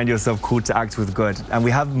you will find yourself called to act with God. And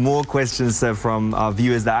we have more questions, sir, from our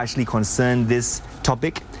viewers that actually concern this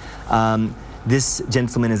topic. This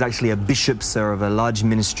gentleman is actually a bishop, sir, of a large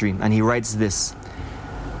ministry, and he writes this.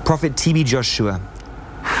 Prophet TB Joshua,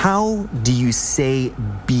 how do you say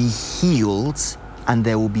be healed and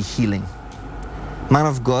there will be healing? Man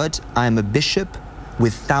of God, I am a bishop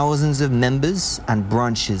with thousands of members and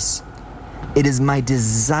branches. It is my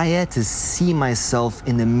desire to see myself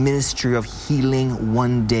in the ministry of healing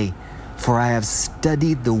one day, for I have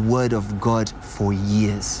studied the word of God for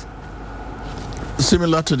years.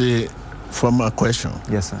 Similar to the former question.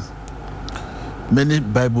 Yes, sir. Many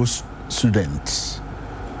Bible students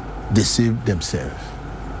deceive themselves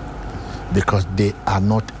because they are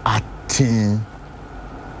not acting,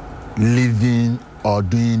 living, or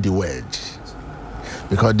doing the word.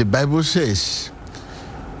 Because the Bible says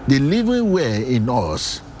the living word in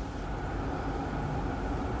us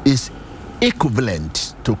is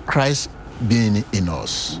equivalent to Christ being in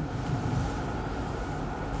us.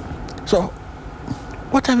 So,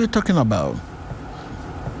 what are we talking about?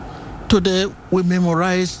 Today, we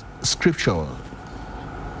memorize scripture.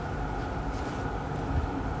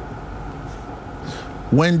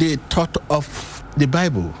 When they thought of the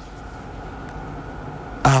Bible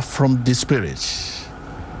are from the Spirit.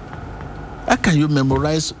 How can you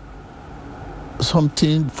memorize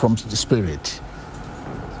something from the Spirit?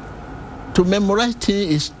 To memorize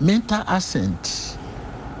things is mental assent,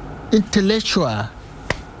 intellectual.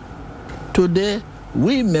 Today,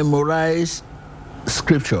 we memorize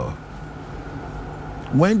scripture.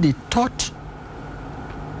 When the thought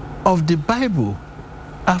of the Bible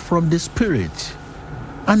are from the Spirit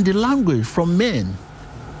and the language from men,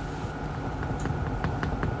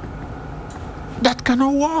 that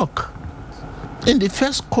cannot work. In the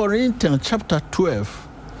 1 Corinthians chapter 12,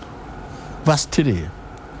 verse 3,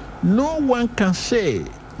 no one can say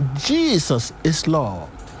Jesus is Lord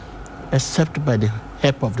except by the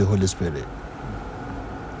help of the Holy Spirit.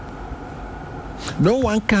 No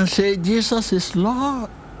one can say Jesus is Lord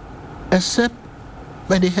except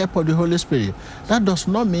by the help of the Holy Spirit. That does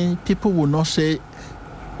not mean people will not say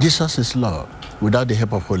Jesus is Lord without the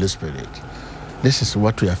help of Holy Spirit. This is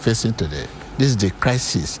what we are facing today. This is the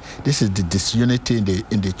crisis. This is the disunity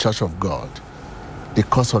in the Church of God. The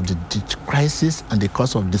cause of the crisis and the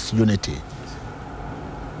cause of disunity.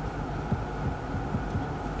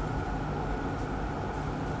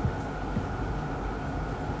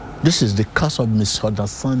 This is the cause of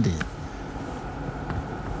misunderstanding,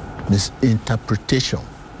 misinterpretation.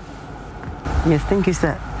 Yes, thank you,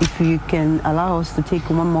 sir. If you can allow us to take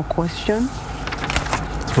one more question.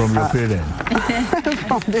 From your parent.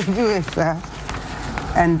 From the viewers, sir.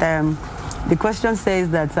 And the question says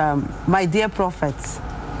that, my dear prophets,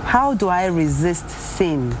 how do I resist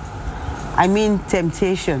sin? I mean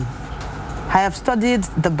temptation. I have studied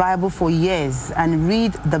the Bible for years and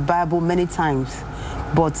read the Bible many times,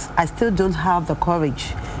 but I still don't have the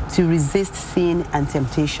courage to resist sin and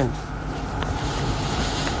temptation.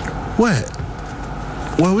 Well,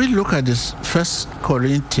 when we look at this 1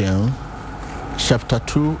 Corinthians chapter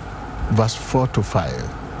 2, verse 4 to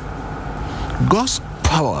 5, God's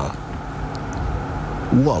power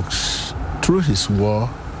works through his word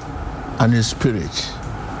and his spirit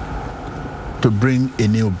to bring a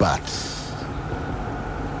new birth,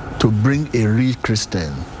 to bring a real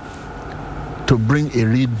Christian, to bring a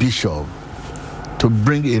real bishop, to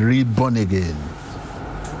bring a real born again.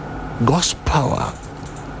 God's power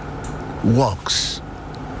works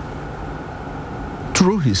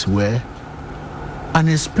through his word and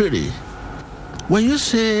his spirit. When you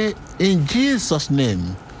say in Jesus'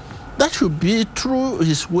 name, that should be through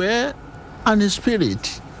his word and his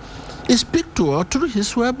spirit. He speaks to us through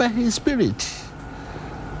his word by his spirit.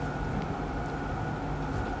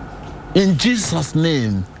 In Jesus'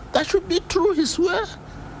 name, that should be through his word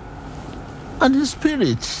and his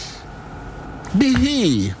spirit. Be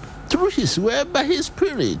he through his word by his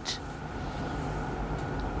spirit.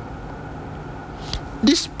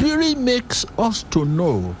 The Spirit makes us to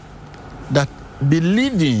know that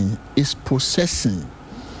believing is possessing.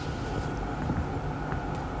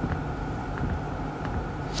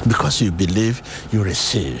 Because you believe, you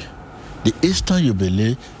receive. The instant you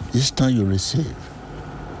believe, the instant you receive.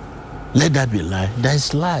 Let that be light. There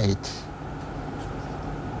is light.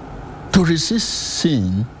 To resist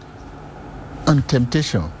sin and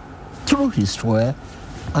temptation through His word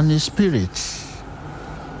and His Spirit.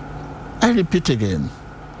 I repeat again.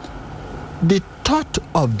 The thought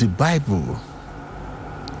of the Bible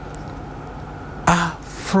are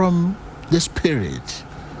from the Spirit,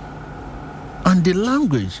 and the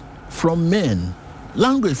language from men,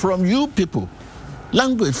 language from you people,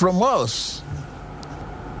 language from us.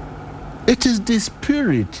 It is the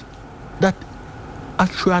Spirit that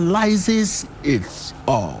actualizes it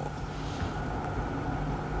all.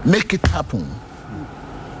 Make it happen.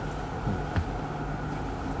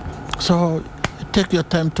 So take your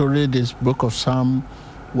time to read this book of Psalm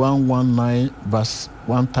 119, verse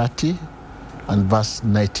 130 and verse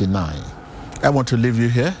 99. I want to leave you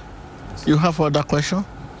here. You have other questions?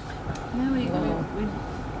 No,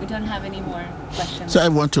 we don't have any more questions. So I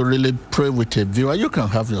want to really pray with a viewer. You can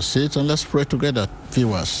have your seat and let's pray together,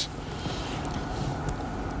 viewers.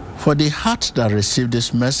 For the heart that received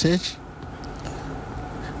this message,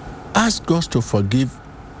 ask God to forgive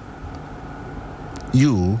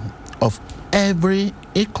you of every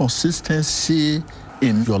inconsistency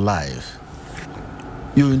in your life.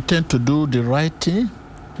 You intend to do the right thing,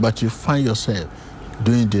 but you find yourself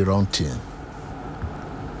doing the wrong thing.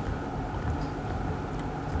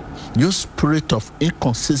 Your spirit of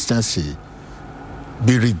inconsistency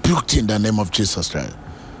be rebuked in the name of Jesus Christ.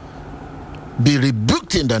 Be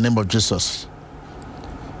rebuked in the name of Jesus.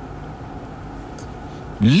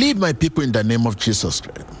 Leave my people in the name of Jesus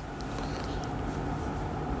Christ.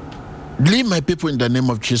 Leave my people in the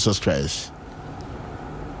name of Jesus Christ.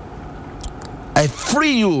 I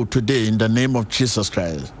free you today in the name of Jesus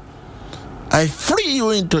Christ. I free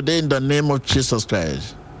you in today in the name of Jesus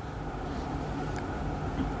Christ.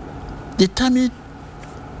 Determine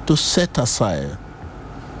to set aside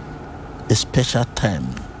a special time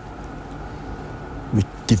with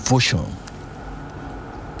devotion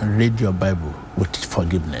and read your Bible with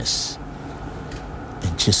forgiveness.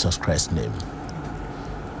 In Jesus Christ's name.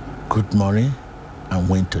 Good morning and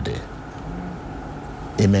win today.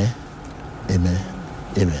 Amen. Amen.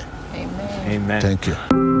 Amen. Amen. Amen. Thank you.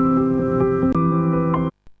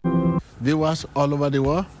 Viewers all over the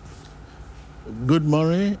world, good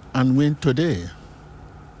morning and win today.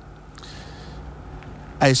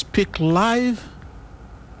 I speak live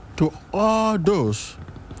to all those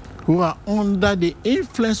who are under the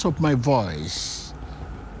influence of my voice,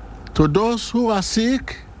 to those who are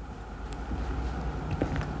sick.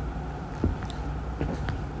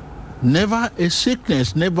 Never a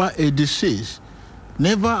sickness, never a disease,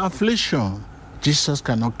 never affliction Jesus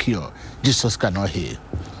cannot cure, Jesus cannot heal.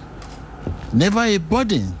 Never a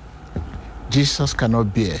burden Jesus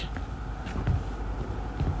cannot bear.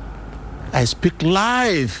 I speak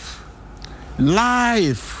life,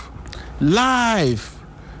 life, life,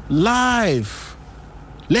 life.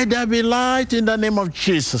 Let there be light in the name of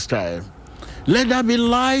Jesus Christ. Let there be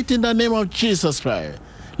light in the name of Jesus Christ.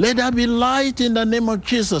 Let there be light in the name of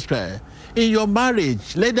Jesus Christ. In your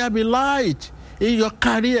marriage, let there be light. In your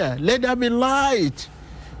career, let there be light.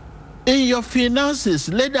 In your finances,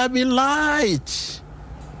 let there be light.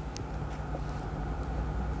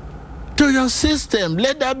 To your system,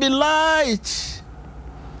 let there be light.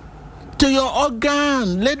 To your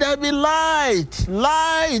organ, let there be light.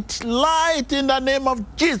 Light, light in the name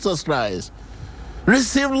of Jesus Christ.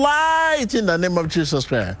 Receive light in the name of Jesus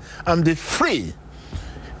Christ. And be free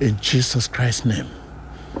in Jesus Christ's name.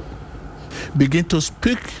 Begin to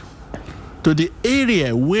speak to the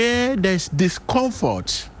area where there's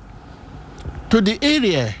discomfort, to the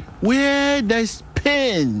area where there's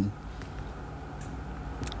pain,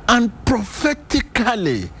 and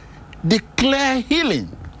prophetically declare healing,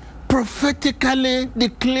 prophetically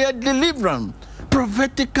declare deliverance,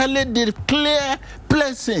 prophetically declare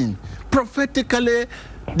blessing, prophetically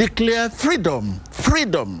declare freedom,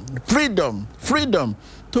 freedom, freedom, freedom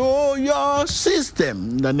to your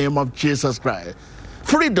system in the name of Jesus Christ.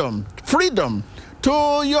 Freedom, freedom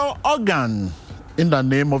to your organ in the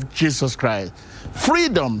name of Jesus Christ.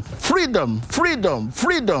 Freedom, freedom, freedom,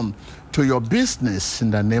 freedom to your business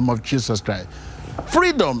in the name of Jesus Christ.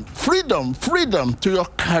 Freedom, freedom, freedom to your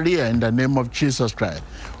career in the name of Jesus Christ.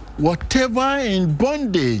 Whatever in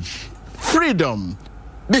bondage, freedom,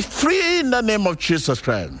 be free in the name of Jesus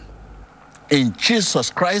Christ. In Jesus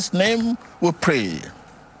Christ's name we pray.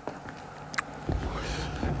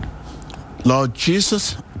 Lord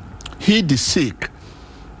Jesus, heal the sick.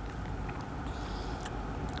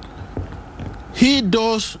 Heal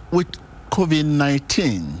those with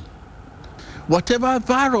COVID-19. Whatever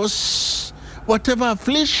virus, whatever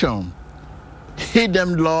affliction, heal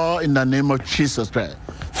them, Lord, in the name of Jesus Christ.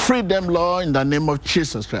 Free them, Lord, in the name of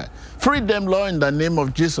Jesus Christ. Free them, Lord, in the name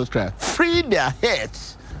of Jesus Christ. Free their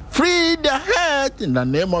heads. Free their heads in the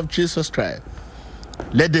name of Jesus Christ.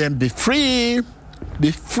 Let them be free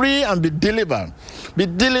and be delivered. Be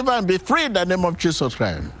delivered and be free in the name of Jesus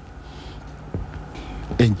Christ.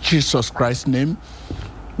 In Jesus Christ's name,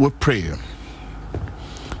 we pray.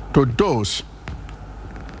 To those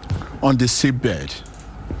on the seabed,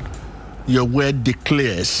 your word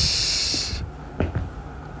declares,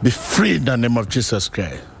 be free in the name of Jesus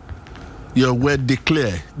Christ. Your word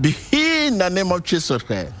declare, be healed in the name of Jesus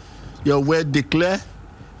Christ. Your word declare,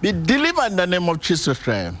 be delivered in the name of Jesus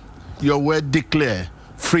Christ. Your word declare,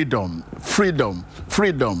 freedom, freedom,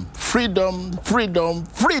 freedom, freedom, freedom,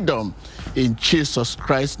 freedom. In Jesus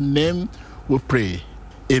Christ's name, we pray.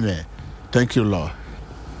 Amen. Thank you, Lord.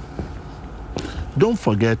 Don't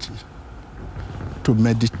forget to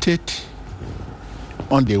meditate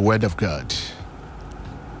on the Word of God.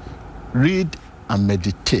 Read and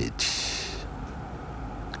meditate.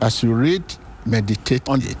 As you read, meditate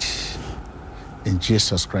on it. In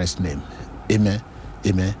Jesus Christ's name. Amen,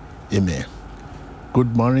 amen, amen.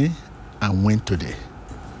 Good morning and win today.